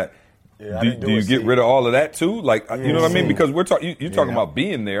rest of that, Do you get rid of all of that too? Like, you know what I mean? Because we're talking, you're talking about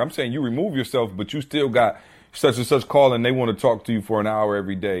being there. I'm saying you remove yourself, but you still got such and such call and they want to talk to you for an hour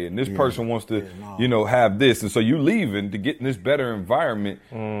every day. And this person wants to, have this. And so you leaving to get in this better environment.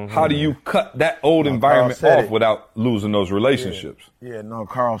 Mm-hmm. How do you cut that old environment off without losing those relationships?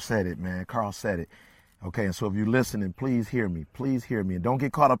 Carl said it, man. Carl said it. Okay, and so if you're listening, please hear me. Please hear me. And don't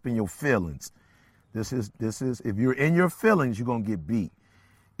get caught up in your feelings. This is, if you're in your feelings, you're going to get beat.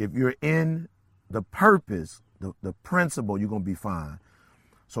 If you're in the purpose, the principle, you're going to be fine.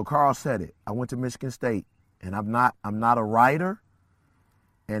 So Carl said it. I went to Michigan State. And I'm not a writer.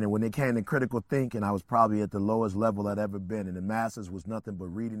 And when it came to critical thinking, I was probably at the lowest level I'd ever been. And the masters was nothing but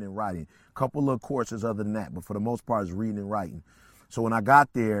reading and writing. A couple of courses other than that, but for the most part, it's reading and writing. So when I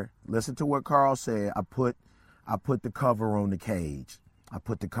got there, listen to what Carl said. I put the cover on the cage. I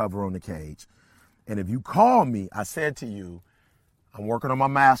put the cover on the cage. And if you call me, I said to you, I'm working on my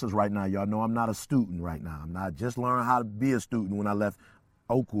master's right now. Y'all know I'm not a student right now. I'm not just learning how to be a student when I left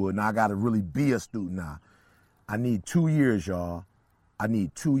Oakwood. Now I got to really be a student now. I need 2 years, y'all. I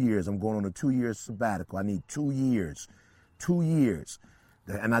need 2 years. I'm going on a 2-year sabbatical. I need 2 years. 2 years.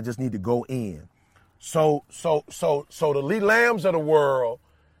 And I just need to go in. So the Lee Lambs of the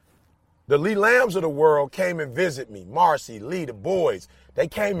world came and visit me. Marcy, Lee, the boys, they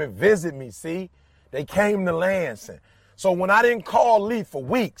came and visit me, see? They came to Lansing. So when I didn't call Lee for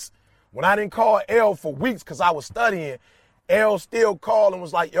weeks, when I didn't call L for weeks because I was studying, L still called and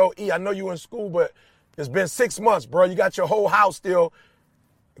was like, yo, E, I know you in school, but it's been 6 months, bro. You got your whole house still.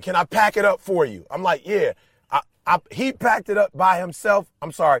 Can I pack it up for you? I'm like, yeah. He packed it up by himself.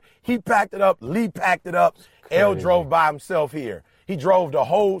 I'm sorry. He packed it up. Lee packed it up. L drove by himself here. He drove the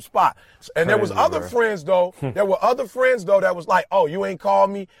whole spot. And there was other friends, though. There were other friends, though, that was like, oh, you ain't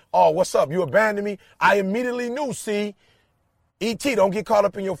called me? Oh, what's up? You abandoned me? I immediately knew, see, E.T., don't get caught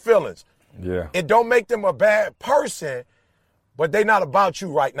up in your feelings. Yeah. It don't make them a bad person, but they not about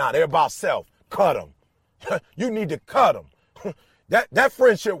you right now. They're about self. Cut them. You need to cut them. That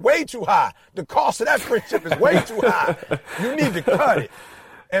friendship way too high. The cost of that friendship is way too high. You need to cut it.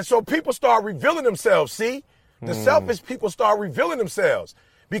 And so people start revealing themselves, see? The selfish people start revealing themselves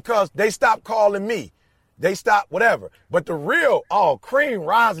because they stop calling me. They stop whatever. But the real, cream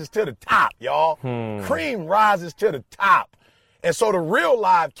rises to the top, y'all. Cream rises to the top. And so the real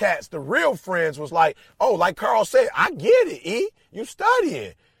live cats, the real friends was like, oh, like Carl said, I get it, E. You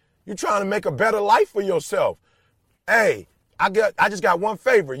studying. You trying to make a better life for yourself. Hey, I just got one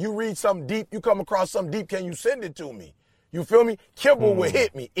favor. You read something deep, you come across something deep, can you send it to me? You feel me? Kibble would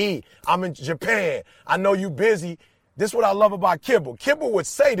hit me. E, I'm in Japan. I know you busy. This is what I love about Kibble. Kibble would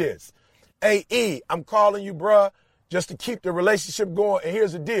say this. Hey, E, I'm calling you, bruh, just to keep the relationship going. And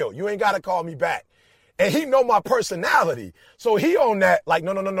here's the deal. You ain't got to call me back. And he know my personality. So he on that, like,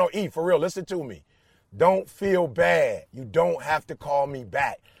 no, E, for real, listen to me. Don't feel bad. You don't have to call me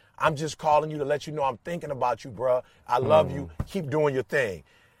back. I'm just calling you to let you know I'm thinking about you, bruh. I love you. Keep doing your thing.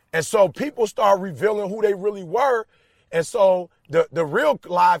 And so people start revealing who they really were. And so the real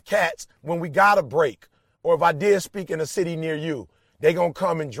live cats, when we got a break, or if I did speak in a city near you, they going to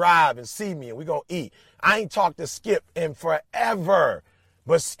come and drive and see me and we going to eat. I ain't talked to Skip in forever.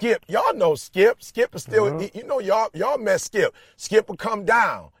 But Skip, y'all know Skip. Skip is still, you know, y'all met Skip. Skip will come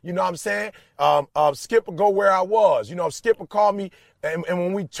down. You know what I'm saying? Skip will go where I was. You know, Skip will call me. And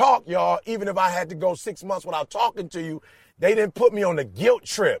when we talk, y'all, even if I had to go 6 months without talking to you, they didn't put me on the guilt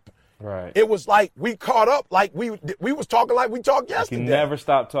trip. Right. It was like we caught up, like we was talking like we talked yesterday. You never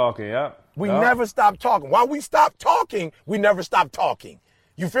stopped talking, yeah. We never stopped talking. While we stopped talking, we never stopped talking.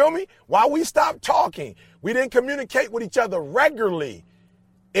 You feel me? While we stopped talking, we didn't communicate with each other regularly.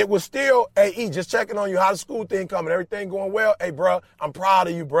 It was still, hey, E, just checking on you. How the school thing coming? Everything going well? Hey, bruh, I'm proud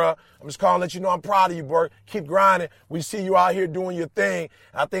of you, bruh. I'm just calling to let you know I'm proud of you, bruh. Keep grinding. We see you out here doing your thing.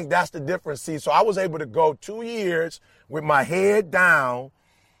 I think that's the difference, see. So I was able to go 2 years with my head down.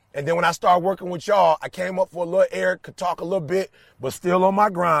 And then when I started working with y'all, I came up for a little air, could talk a little bit, but still on my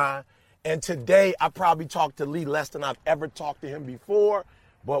grind. And today, I probably talked to Lee less than I've ever talked to him before.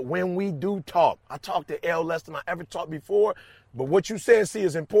 But when we do talk, I talk to L less than I ever talked before. But what you said, see,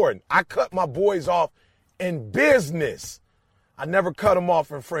 is important. I cut my boys off in business. I never cut them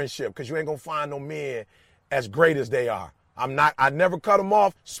off in friendship because you ain't going to find no men as great as they are. I never cut them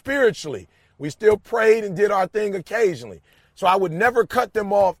off spiritually. We still prayed and did our thing occasionally. So I would never cut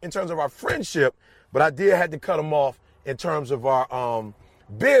them off in terms of our friendship, but I did have to cut them off in terms of our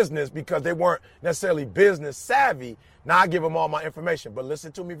business because they weren't necessarily business savvy. Now I give them all my information, but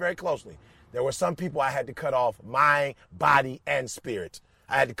listen to me very closely. There were some people I had to cut off mind, body, and spirit.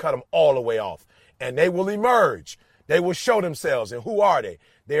 I had to cut them all the way off. And they will emerge. They will show themselves. And who are they?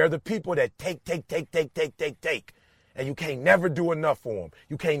 They are the people that take. And you can't never do enough for them.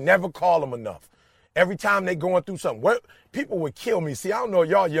 You can't never call them enough. Every time they going through something, people would kill me. See, I don't know,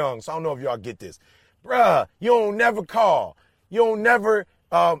 y'all young, so I don't know if y'all get this. Bruh, you don't never call. You don't never,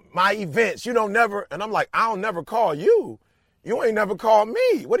 my events, you don't never, and I'm like, I don't never call you. You ain't never called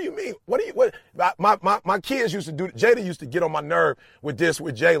me. What do you mean? My kids used to do, Jada used to get on my nerve with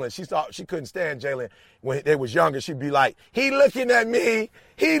Jalen. She thought she couldn't stand Jalen when they was younger. She'd be like, he looking at me.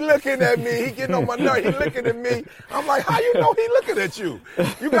 He looking at me. He getting on my nerve. He looking at me. I'm like, how you know he looking at you?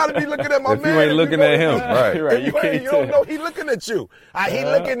 You got to be looking at my if man. You ain't looking at him, right. You don't know he looking at you. He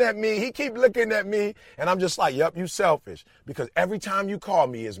looking at me. He keep looking at me. And I'm just like, yup, you selfish. Because every time you call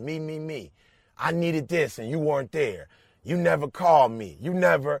me, it's me. I needed this and you weren't there. You never called me. You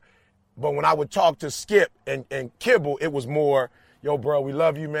never. But when I would talk to Skip and Kibble, it was more, yo, bro, we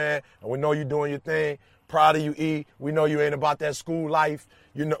love you, man. And we know you doing your thing. Proud of you, E. We know you ain't about that school life.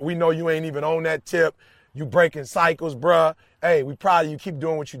 We know you ain't even on that tip. You breaking cycles, bruh. Hey, we proud of you. Keep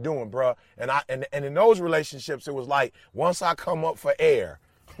doing what you're doing, bruh. And in those relationships, it was like, once I come up for air,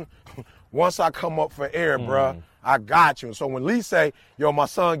 bruh, I got you. And so when Lee say, yo, my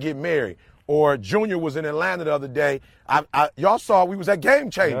son get married, or Junior was in Atlanta the other day. Y'all saw we was at Game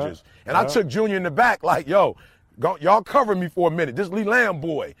Changers. And I took Junior in the back like, yo, y'all cover me for a minute. This Lee Lamb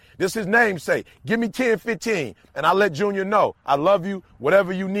boy. This his namesake. Give me 10, 15. And I let Junior know, I love you,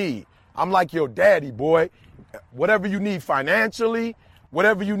 whatever you need. I'm like your daddy, boy. Whatever you need financially,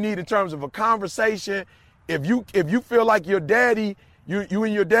 whatever you need in terms of a conversation. If you feel like your daddy, you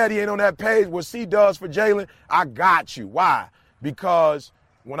and your daddy ain't on that page, what C does for Jalen, I got you. Why? Because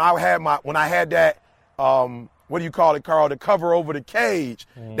when I had that, what do you call it, Carl? The cover over the cage.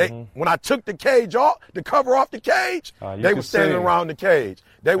 When I took the cage off, the cover off the cage, they were standing around the cage.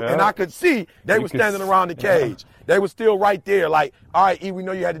 And I could see they were standing around the cage. They were still right there, like, all right, E, we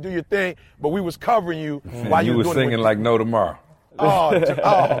know you had to do your thing, but we was covering you while you were doing singing like No Tomorrow. Oh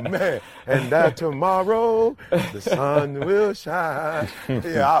man! And that tomorrow the sun will shine.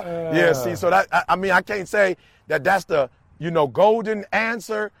 Yeah. See, so that I can't say that's the golden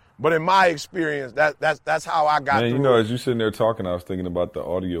answer, but in my experience, that's how I got through. As you sitting there talking, I was thinking about the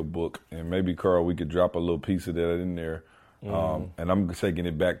audio book, and maybe Carl, we could drop a little piece of that in there. And I'm taking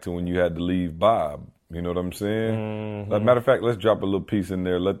it back to when you had to leave Bob. You know what I'm saying? Matter of fact, let's drop a little piece in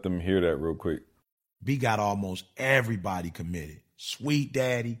there. Let them hear that real quick. B got almost everybody committed. Sweet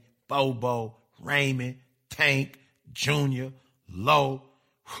Daddy, Bobo, Raymond, Tank, Junior, Low,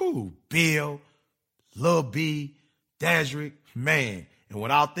 Bill, Lil B, Desrick, man. And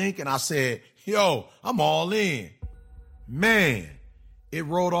without thinking, I said, yo, I'm all in. Man, it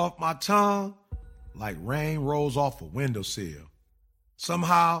rolled off my tongue like rain rolls off a windowsill.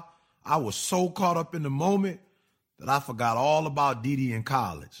 Somehow, I was so caught up in the moment that I forgot all about Didi in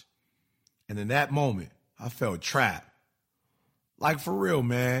college. And in that moment, I felt trapped. Like for real,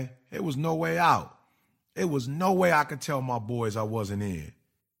 man, it was no way out. It was no way I could tell my boys I wasn't in.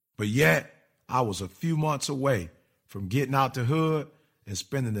 But yet, I was a few months away from getting out the hood and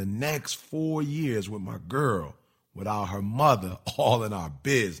spending the next 4 years with my girl without her mother all in our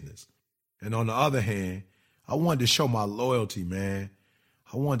business. And on the other hand, I wanted to show my loyalty, man.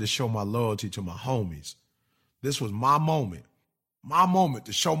 I wanted to show my loyalty to my homies. This was my moment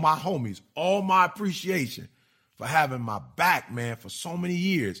to show my homies all my appreciation for having my back, man, for so many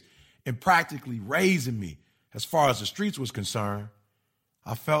years and practically raising me as far as the streets was concerned.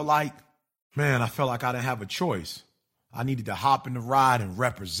 I felt like I didn't have a choice. I needed to hop in the ride and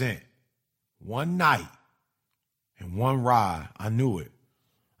represent. One night and one ride, I knew it.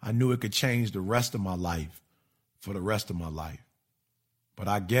 I knew it could change the rest of my life for the rest of my life. But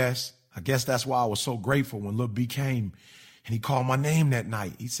I guess that's why I was so grateful when Lil B came and he called my name that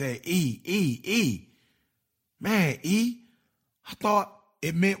night. He said, E. Man, E, I thought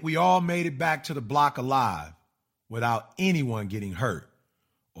it meant we all made it back to the block alive without anyone getting hurt,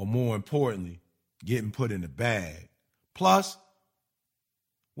 or more importantly, getting put in the bag. Plus,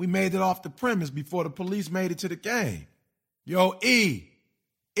 we made it off the premise before the police made it to the game. Yo, E,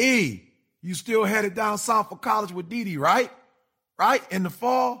 you still headed down south for college with Didi, right? Right? In the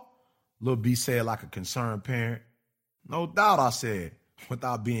fall? Lil B said like a concerned parent. No doubt, I said,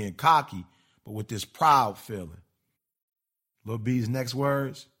 without being cocky, but with this proud feeling. Lil B's next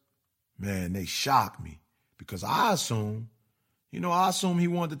words, man, they shocked me because I assumed he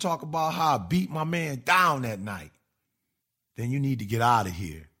wanted to talk about how I beat my man down that night. Then you need to get out of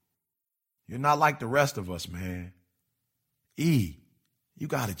here. You're not like the rest of us, man. E, you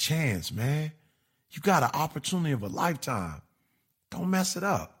got a chance, man. You got an opportunity of a lifetime. Don't mess it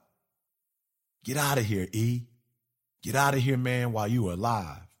up. Get out of here, E. Get out of here, man, while you are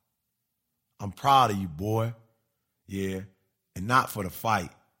alive. I'm proud of you, boy. Yeah, and not for the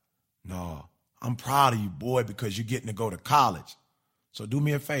fight. No, I'm proud of you, boy, because you're getting to go to college. So do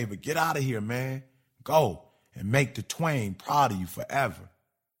me a favor, get out of here, man. Go and make the Twain proud of you forever.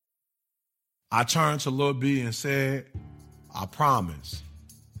 I turned to Lil B and said, I promise.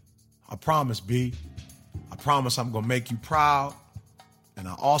 I promise, B. I promise I'm going to make you proud. And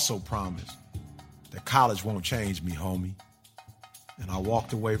I also promise that college won't change me, homie. And I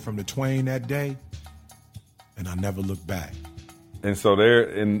walked away from the Twain that day, and I never looked back. And so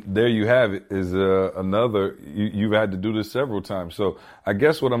there you have it, is another, you've had to do this several times. So I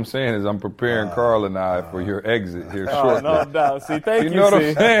guess what I'm saying is I'm preparing Carl and I for your exit here shortly. No doubt. See, thank you, You know what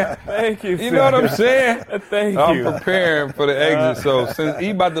I'm saying? Thank you, You know what I'm saying? Thank I'm you. preparing for the exit. So since he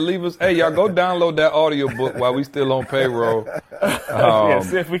about to leave us, hey, y'all go download that audiobook while we still on payroll.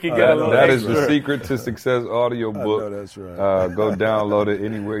 See if we can get a little That is extra. the Secret to Success audiobook. I know that's right. Go download it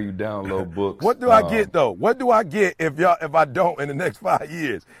anywhere you download books. What do I get though? What do I get if I don't in the next 5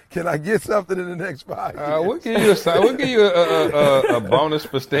 years? Can I get something in the next 5 years? We'll give you we'll give you a bonus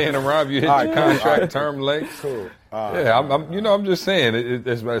for staying around if you hit your contract term length. Cool. Yeah, I'm just saying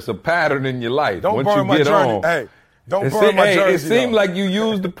it's a pattern in your life. Don't Once burn you my get jersey. on, Hey, don't burn my jersey. it seemed though. like you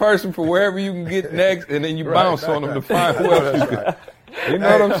use the person for wherever you can get next, and then you bounce on them to find who else you can. You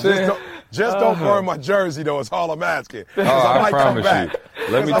know what I'm saying? Just don't burn my jersey though. Is all I'm asking. I promise you.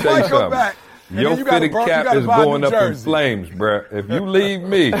 Let me tell you something. Your fitted cap is going up in flames, bruh. If you leave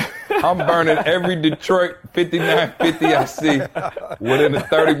me, I'm burning every Detroit 5950 I see within a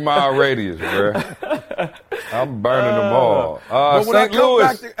 30-mile radius, bruh. I'm burning them all. St.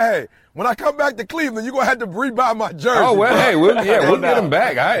 Louis. When I come back to Cleveland, you're going to have to rebuy my jersey. Oh, well, bro. hey, we'll get them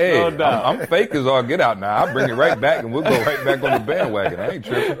back. No doubt. I'm fake as all get out now. I'll bring it right back, and we'll go right back on the bandwagon. I ain't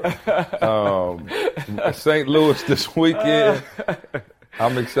tripping. St. Louis this weekend.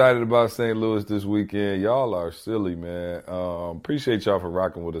 I'm excited about St. Louis this weekend. Y'all are silly, man. Appreciate y'all for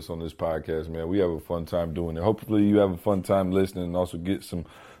rocking with us on this podcast, man. We have a fun time doing it. Hopefully you have a fun time listening and also get some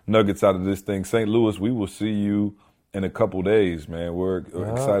nuggets out of this thing. St. Louis, we will see you in a couple days, man. We're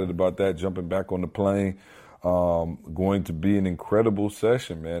excited about that, jumping back on the plane. Going to be an incredible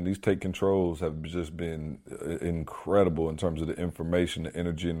session, man. These Take Controls have just been incredible in terms of the information, the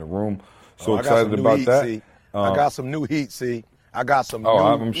energy in the room. So excited about that. I got some new heat, see. I got some new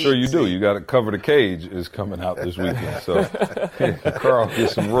I'm sure you do. see. You got to Cover the Cage is coming out this weekend. So Carl, get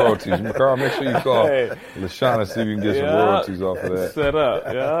some royalties. Carl, make sure you call LaShawna, see if you can get some royalties off of that. Set up,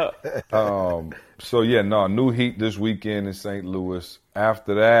 yeah. New heat this weekend in St. Louis.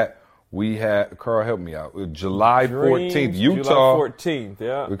 After that, we had, Carl, help me out. July 14th, Utah. July 14th,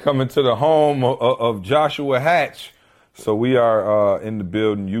 yeah. We're coming to the home of Joshua Hatch. So we are in the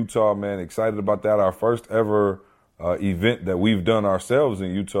building, Utah, man. Excited about that. Our first ever event that we've done ourselves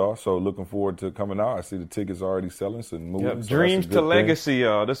in Utah. So looking forward to coming out. I see the tickets already selling. So moving. Yep. So Dreams to Legacy,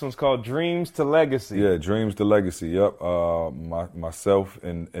 y'all. This one's called Dreams to Legacy. Yeah, Dreams to Legacy. Yep. Myself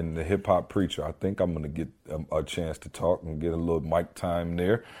and the hip hop preacher. I think I'm going to get a chance to talk and get a little mic time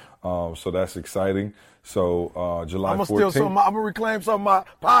there. So that's exciting. So July 14th. I'm gonna reclaim some of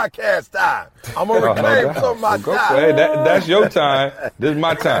my podcast time. I'm gonna reclaim some of my time. Hey, that's your time. This is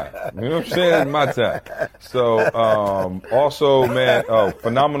my time. You know what I'm saying? It's my time. So also, man,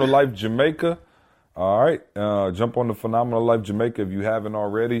 Phenomenal Life Jamaica. All right, jump on the Phenomenal Life Jamaica if you haven't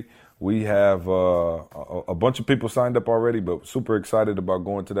already. We have a bunch of people signed up already, but super excited about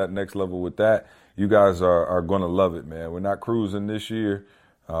going to that next level with that. You guys are going to love it, man. We're not cruising this year.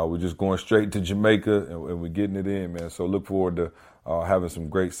 We're just going straight to Jamaica, and we're getting it in, man. So look forward to having some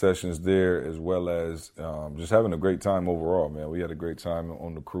great sessions there, as well as just having a great time overall, man. We had a great time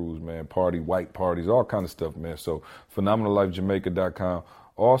on the cruise, man. White parties, all kind of stuff, man. So PhenomenalLifeJamaica.com.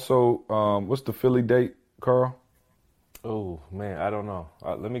 Also, what's the Philly date, Carl? Oh, man, I don't know.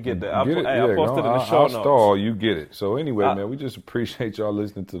 Let me get that. I'll Get post it? it in the show notes. I'll stall, you get it. So anyway, man, we just appreciate y'all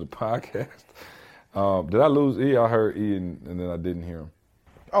listening to the podcast. Did I lose E? I heard E, and then I didn't hear him.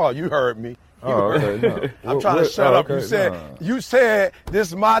 Oh, you heard me. Okay. No. I'm trying to shut up. Okay, You said this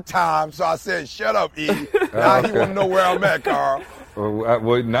is my time, so I said shut up, E. Now he want to know where I'm at, Carl.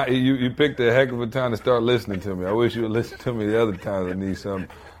 You picked a heck of a time to start listening to me. I wish you would listen to me the other times I need something.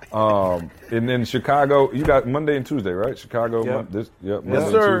 And then Chicago, you got Monday and Tuesday, right? Chicago, Yep. Monday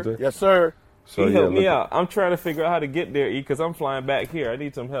Yes, sir. and Tuesday. Yes, sir. So, He helped me out. I'm trying to figure out how to get there, E, because I'm flying back here. I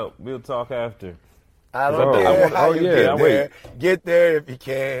need some help. We'll talk after. I don't care how you get there. Get there if you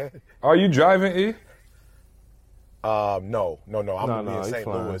can. Are you driving, E? No. I'm going to be in St.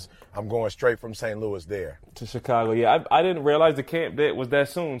 Louis. I'm going straight from St. Louis there. To Chicago, yeah. I didn't realize the camp date was that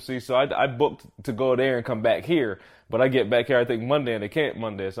soon, see, so I booked to go there and come back here, but I get back here, I think, Monday, and the camp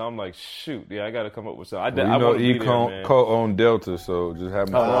Monday, so I'm like, shoot, yeah, I got to come up with something. I co-own Delta, so just have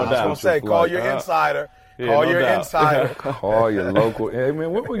my I was going to say, call your insider. Call your insider. Call your local. Hey,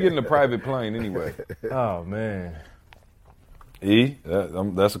 man, when we getting a private plane anyway? Oh, man. E,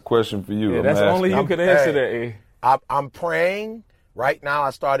 that's a question for you. Yeah, that's only you can answer that, E. I'm praying. Right now,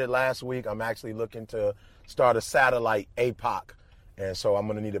 I started last week. I'm actually looking to start a satellite APOC. And so I'm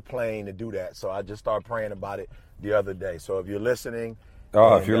going to need a plane to do that. So I just started praying about it the other day. So if you're listening.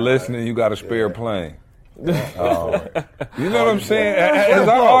 If you're listening, you got a spare plane. You know what I'm saying? Has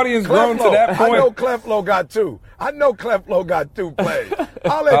our audience grown to that point? I know Cleflo got two. planes.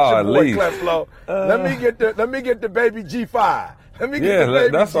 I'll let your boy Cleflo. Let me get the baby G5.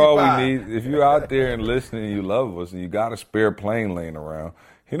 That's all we need. If you're out there and listening, and you love us, and you got a spare plane laying around,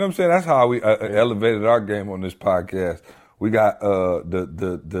 you know what I'm saying? That's how we elevated our game on this podcast. We got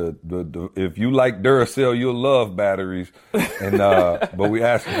the if you like Duracell, you'll love batteries, and but we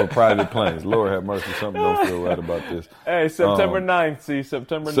asking for private planes. Lord have mercy, something don't feel right about this. Hey, September 9th,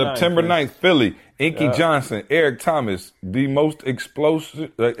 September 9th. September 9th, Philly. Inky Johnson, Eric Thomas, the most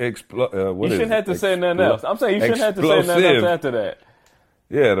explosive. You shouldn't have to say nothing else. I'm saying you shouldn't have to say nothing else after that.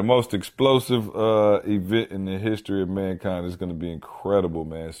 Yeah, the most explosive event in the history of mankind is going to be incredible,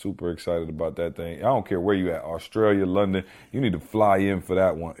 man. Super excited about that thing. I don't care where you at, Australia, London. You need to fly in for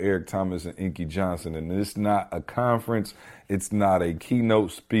that one. Eric Thomas and Inky Johnson. And it's not a conference. It's not a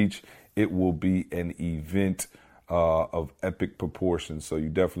keynote speech. It will be an event of epic proportions. So you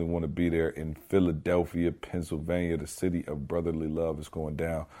definitely want to be there in Philadelphia, Pennsylvania. The city of brotherly love is going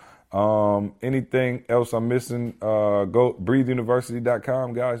down. Anything else I'm missing? Go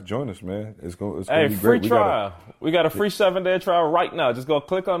breatheuniversity.com, guys. Join us, man. It's going to be free great. Trial. We got a free 7-day trial right now. Just go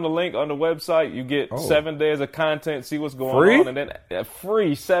click on the link on the website. You get 7 days of content, see what's going on, and then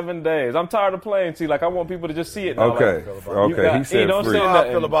free 7 days. I'm tired of playing. See, I want people to just see it now. Okay. He said free. How I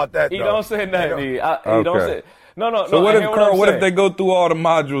feel about that, He don't say nothing. He don't say. No. So what if they go through all the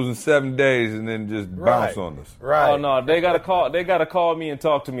modules in 7 days and then just bounce on us? Right. Oh no, they gotta call me and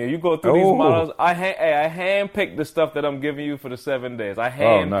talk to me. You go through these modules. I handpicked the stuff that I'm giving you for the 7 days. I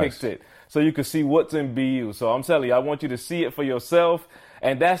handpicked it so you can see what's in BU. So I'm telling you, I want you to see it for yourself.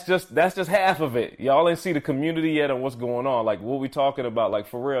 And that's just half of it. Y'all ain't see the community yet and what's going on. Like what we talking about, like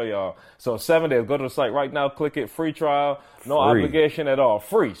for real, y'all. So 7 days. Go to the site right now, click it, free trial, no obligation at all.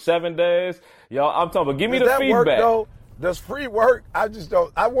 Free. 7 days. Y'all, I'm talking about give me the feedback. Does that work though? Does free work? I just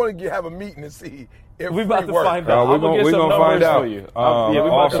don't. I want to have a meeting to see if we about to work. find out. We're gonna find out for you. We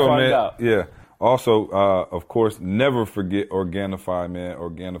about to find out. Yeah. Also, of course, never forget Organifi, man.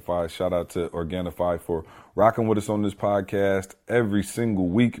 Organifi, shout out to Organifi for rocking with us on this podcast every single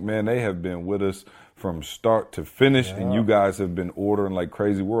week, man. They have been with us from start to finish, and you guys have been ordering like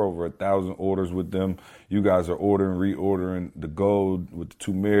crazy. We're over 1,000 orders with them. You guys are ordering, reordering the gold with the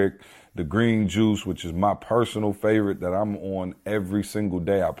turmeric, the green juice, which is my personal favorite that I'm on every single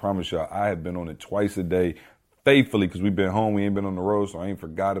day. I promise y'all, I have been on it twice a day faithfully because we've been home. We ain't been on the road, so I ain't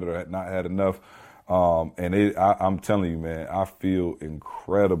forgot it or had not had enough. I'm telling you, man, I feel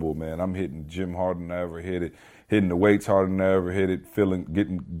incredible, man. I'm hitting the gym harder than I ever hit it, hitting the weights harder than I ever hit it,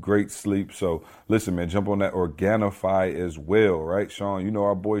 getting great sleep. So listen, man, jump on that Organifi as well, right? Sean, you know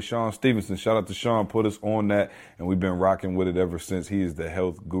our boy Sean Stevenson. Shout out to Sean, put us on that, and we've been rocking with it ever since. He is the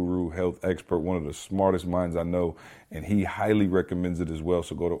health guru, health expert, one of the smartest minds I know, and he highly recommends it as well.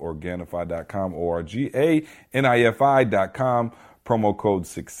 So go to Organifi.com, Organifi.com. Promo code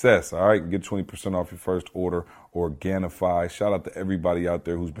SUCCESS, all right? Get 20% off your first order, Organifi. Shout out to everybody out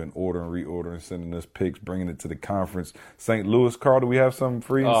there who's been ordering, reordering, sending us pics, bringing it to the conference. St. Louis, Carl, do we have something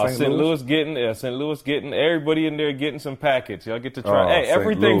free in St. Louis? St. Louis getting, everybody in there getting some packets. Y'all get to try.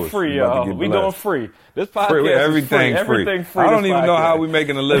 Everything free, y'all. We going free. This podcast is free. Everything free. I don't even know how we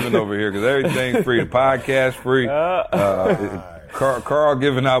making a living over here because everything's free. The podcast free. Carl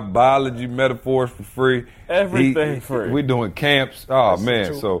giving out biology metaphors for free. Everything free. We're doing camps. Oh,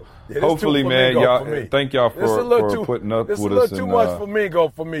 man. So hopefully, man, y'all, thank y'all for putting up with us. It's a little too much Flamingo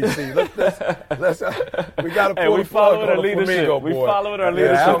for me, see. Let's we got to pull the plug on the Flamingo, boy. We following our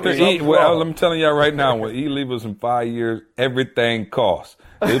leadership. Well, I'm telling y'all right now, when he leave us in 5 years, everything costs.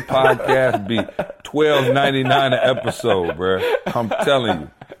 This podcast be $12.99 an episode, bro. I'm telling you.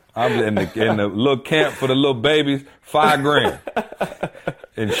 I'm in the little camp for the little babies, $5,000.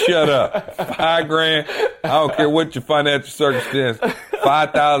 And shut up. $5,000. I don't care what your financial circumstance.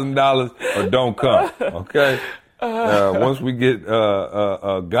 $5,000 or don't come. Okay? once we get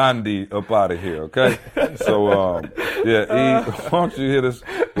Gandhi up out of here, okay? So, E, why don't you hit us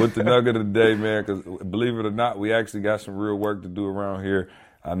with the nugget of the day, man? Because believe it or not, we actually got some real work to do around here.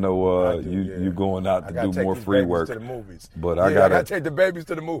 I know you going out to do more free work. To the movies. But I gotta take the babies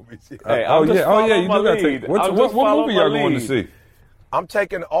to the movies. Hey, you do gotta take. What movie y'all going to see? I'm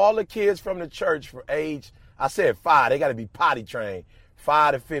taking all the kids from the church for age, I said 5. They got to be potty trained.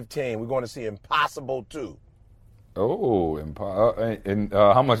 5 to 15. We're going to see Impossible 2. Oh, and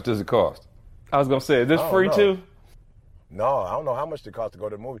how much does it cost? I was going to say, is this free too? No, I don't know how much it costs to go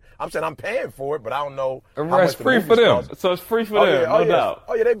to the movie. I'm saying I'm paying for it, but I don't know how It's much free for them. cost. So it's free for them, no doubt.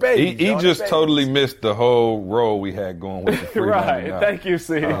 Oh, yeah, they babies. He just totally missed the whole role we had going with the free Right. money. Thank you,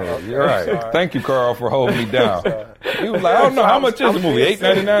 C. You're right. Sorry. Thank you, Carl, for holding me down. He was like, I don't know, how much is the movie?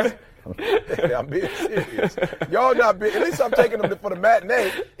 $8.99? I'm being serious. Y'all not being, at least I'm taking them for the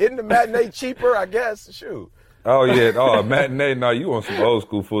matinee. Isn't the matinee cheaper, I guess? Shoot. Oh, yeah. Oh, matinee. No, you on some old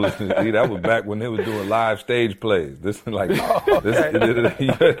school foolishness. That was back when they was doing live stage plays. This is like, the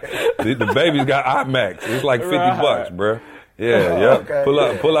baby's got IMAX. It's like $50, bro. Yeah, yep. Okay.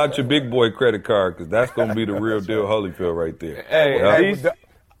 Pull out your big boy credit card, because that's going to be the real deal Holyfield right there. Hey,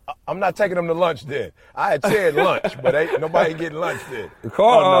 I'm not taking them to lunch then. I had said lunch, but nobody getting lunch then.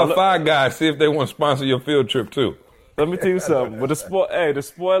 Call Five Guys, see if they want to sponsor your field trip too. Let me tell you something. But the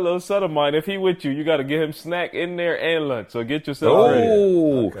spoiled little son of mine, if he with you got to get him snack in there and lunch. So get yourself ready.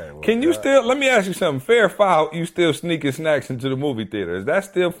 Okay, can you still, let me ask you something. Fair foul, you still sneaking snacks into the movie theater. Is that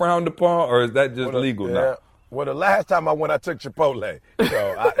still frowned upon, or is that just legal now? Well, the last time I went, I took Chipotle.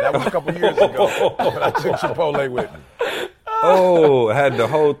 So that was a couple years ago. But I took Chipotle with me. Oh, had the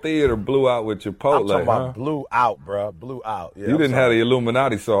whole theater blew out with Chipotle. I'm talking about blew out, bro. Blew out. Yeah, you didn't have the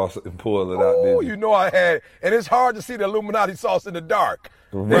Illuminati sauce and pull it out, did you? Oh, you know I had. And it's hard to see the Illuminati sauce in the dark.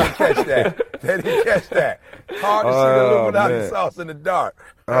 They didn't catch that. Hard to see the Illuminati sauce in the dark.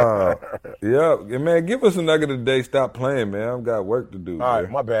 Yeah, man, give us a nugget of the day. Stop playing, man. I've got work to do. All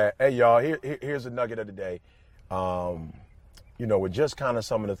right, my bad. Hey, y'all, here's a nugget of the day. With just kind of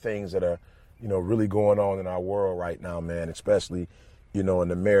some of the things that are, really going on in our world right now, man, especially, in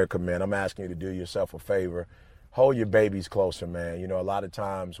America, man, I'm asking you to do yourself a favor. Hold your babies closer, man. A lot of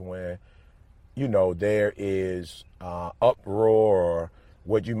times when, there is uproar or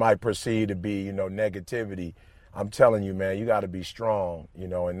what you might perceive to be, negativity, I'm telling you, man, you got to be strong,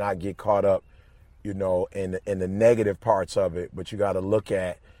 and not get caught up, in the negative parts of it. But you got to look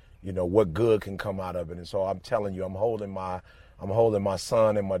at, what good can come out of it. And so I'm telling you, I'm holding my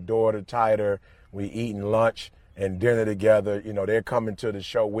son and my daughter tighter. We eating lunch and dinner together. They're coming to the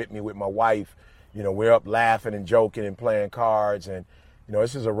show with me, with my wife. We're up laughing and joking and playing cards. And,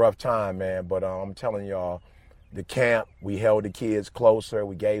 this is a rough time, man. But I'm telling y'all, the camp, we held the kids closer.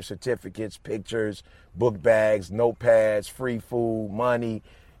 We gave certificates, pictures, book bags, notepads, free food, money.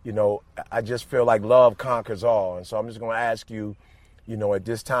 I just feel like love conquers all. And so I'm just going to ask you, at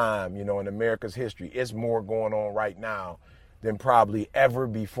this time, in America's history, it's more going on right now than probably ever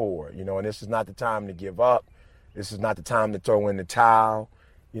before, and this is not the time to give up. This is not the time to throw in the towel.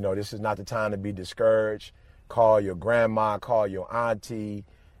 This is not the time to be discouraged. Call your grandma, call your auntie,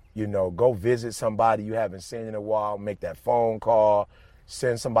 go visit somebody you haven't seen in a while, make that phone call,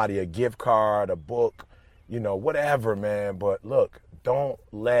 send somebody a gift card, a book, whatever, man. But look, don't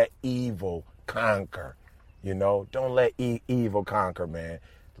let evil conquer, don't let evil conquer, man.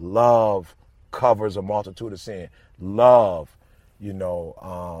 Love covers a multitude of sin. Love,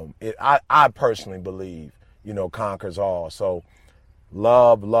 I personally believe, conquers all. So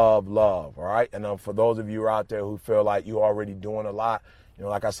love, all right? And for those of you out there who feel like you're already doing a lot,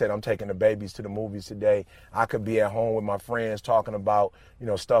 like I said, I'm taking the babies to the movies today. I could be at home with my friends talking about,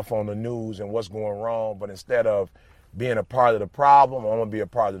 stuff on the news and what's going wrong. But instead of being a part of the problem, I'm going to be a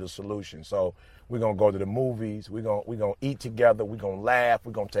part of the solution. So we're going to go to the movies. We're going to eat together. We're going to laugh.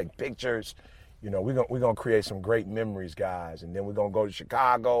 We're going to take pictures. We're going to create some great memories, guys. And then we're going to go to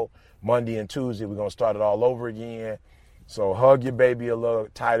Chicago Monday and Tuesday. We're going to start it all over again. So hug your baby a little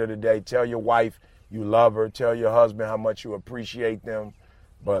tighter today. Tell your wife you love her. Tell your husband how much you appreciate them.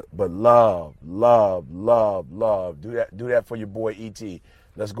 But love. Do that for your boy E.T.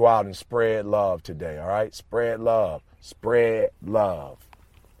 Let's go out and spread love today, all right? Spread love.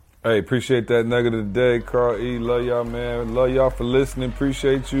 Hey, appreciate that nugget of the day, Carl E. Love y'all, man. Love y'all for listening.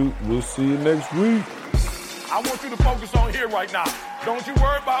 Appreciate you. We'll see you next week. I want you to focus on here right now. Don't you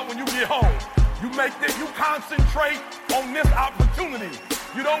worry about when you get home. You concentrate on this opportunity.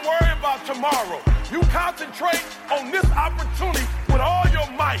 You don't worry about tomorrow. You concentrate on this opportunity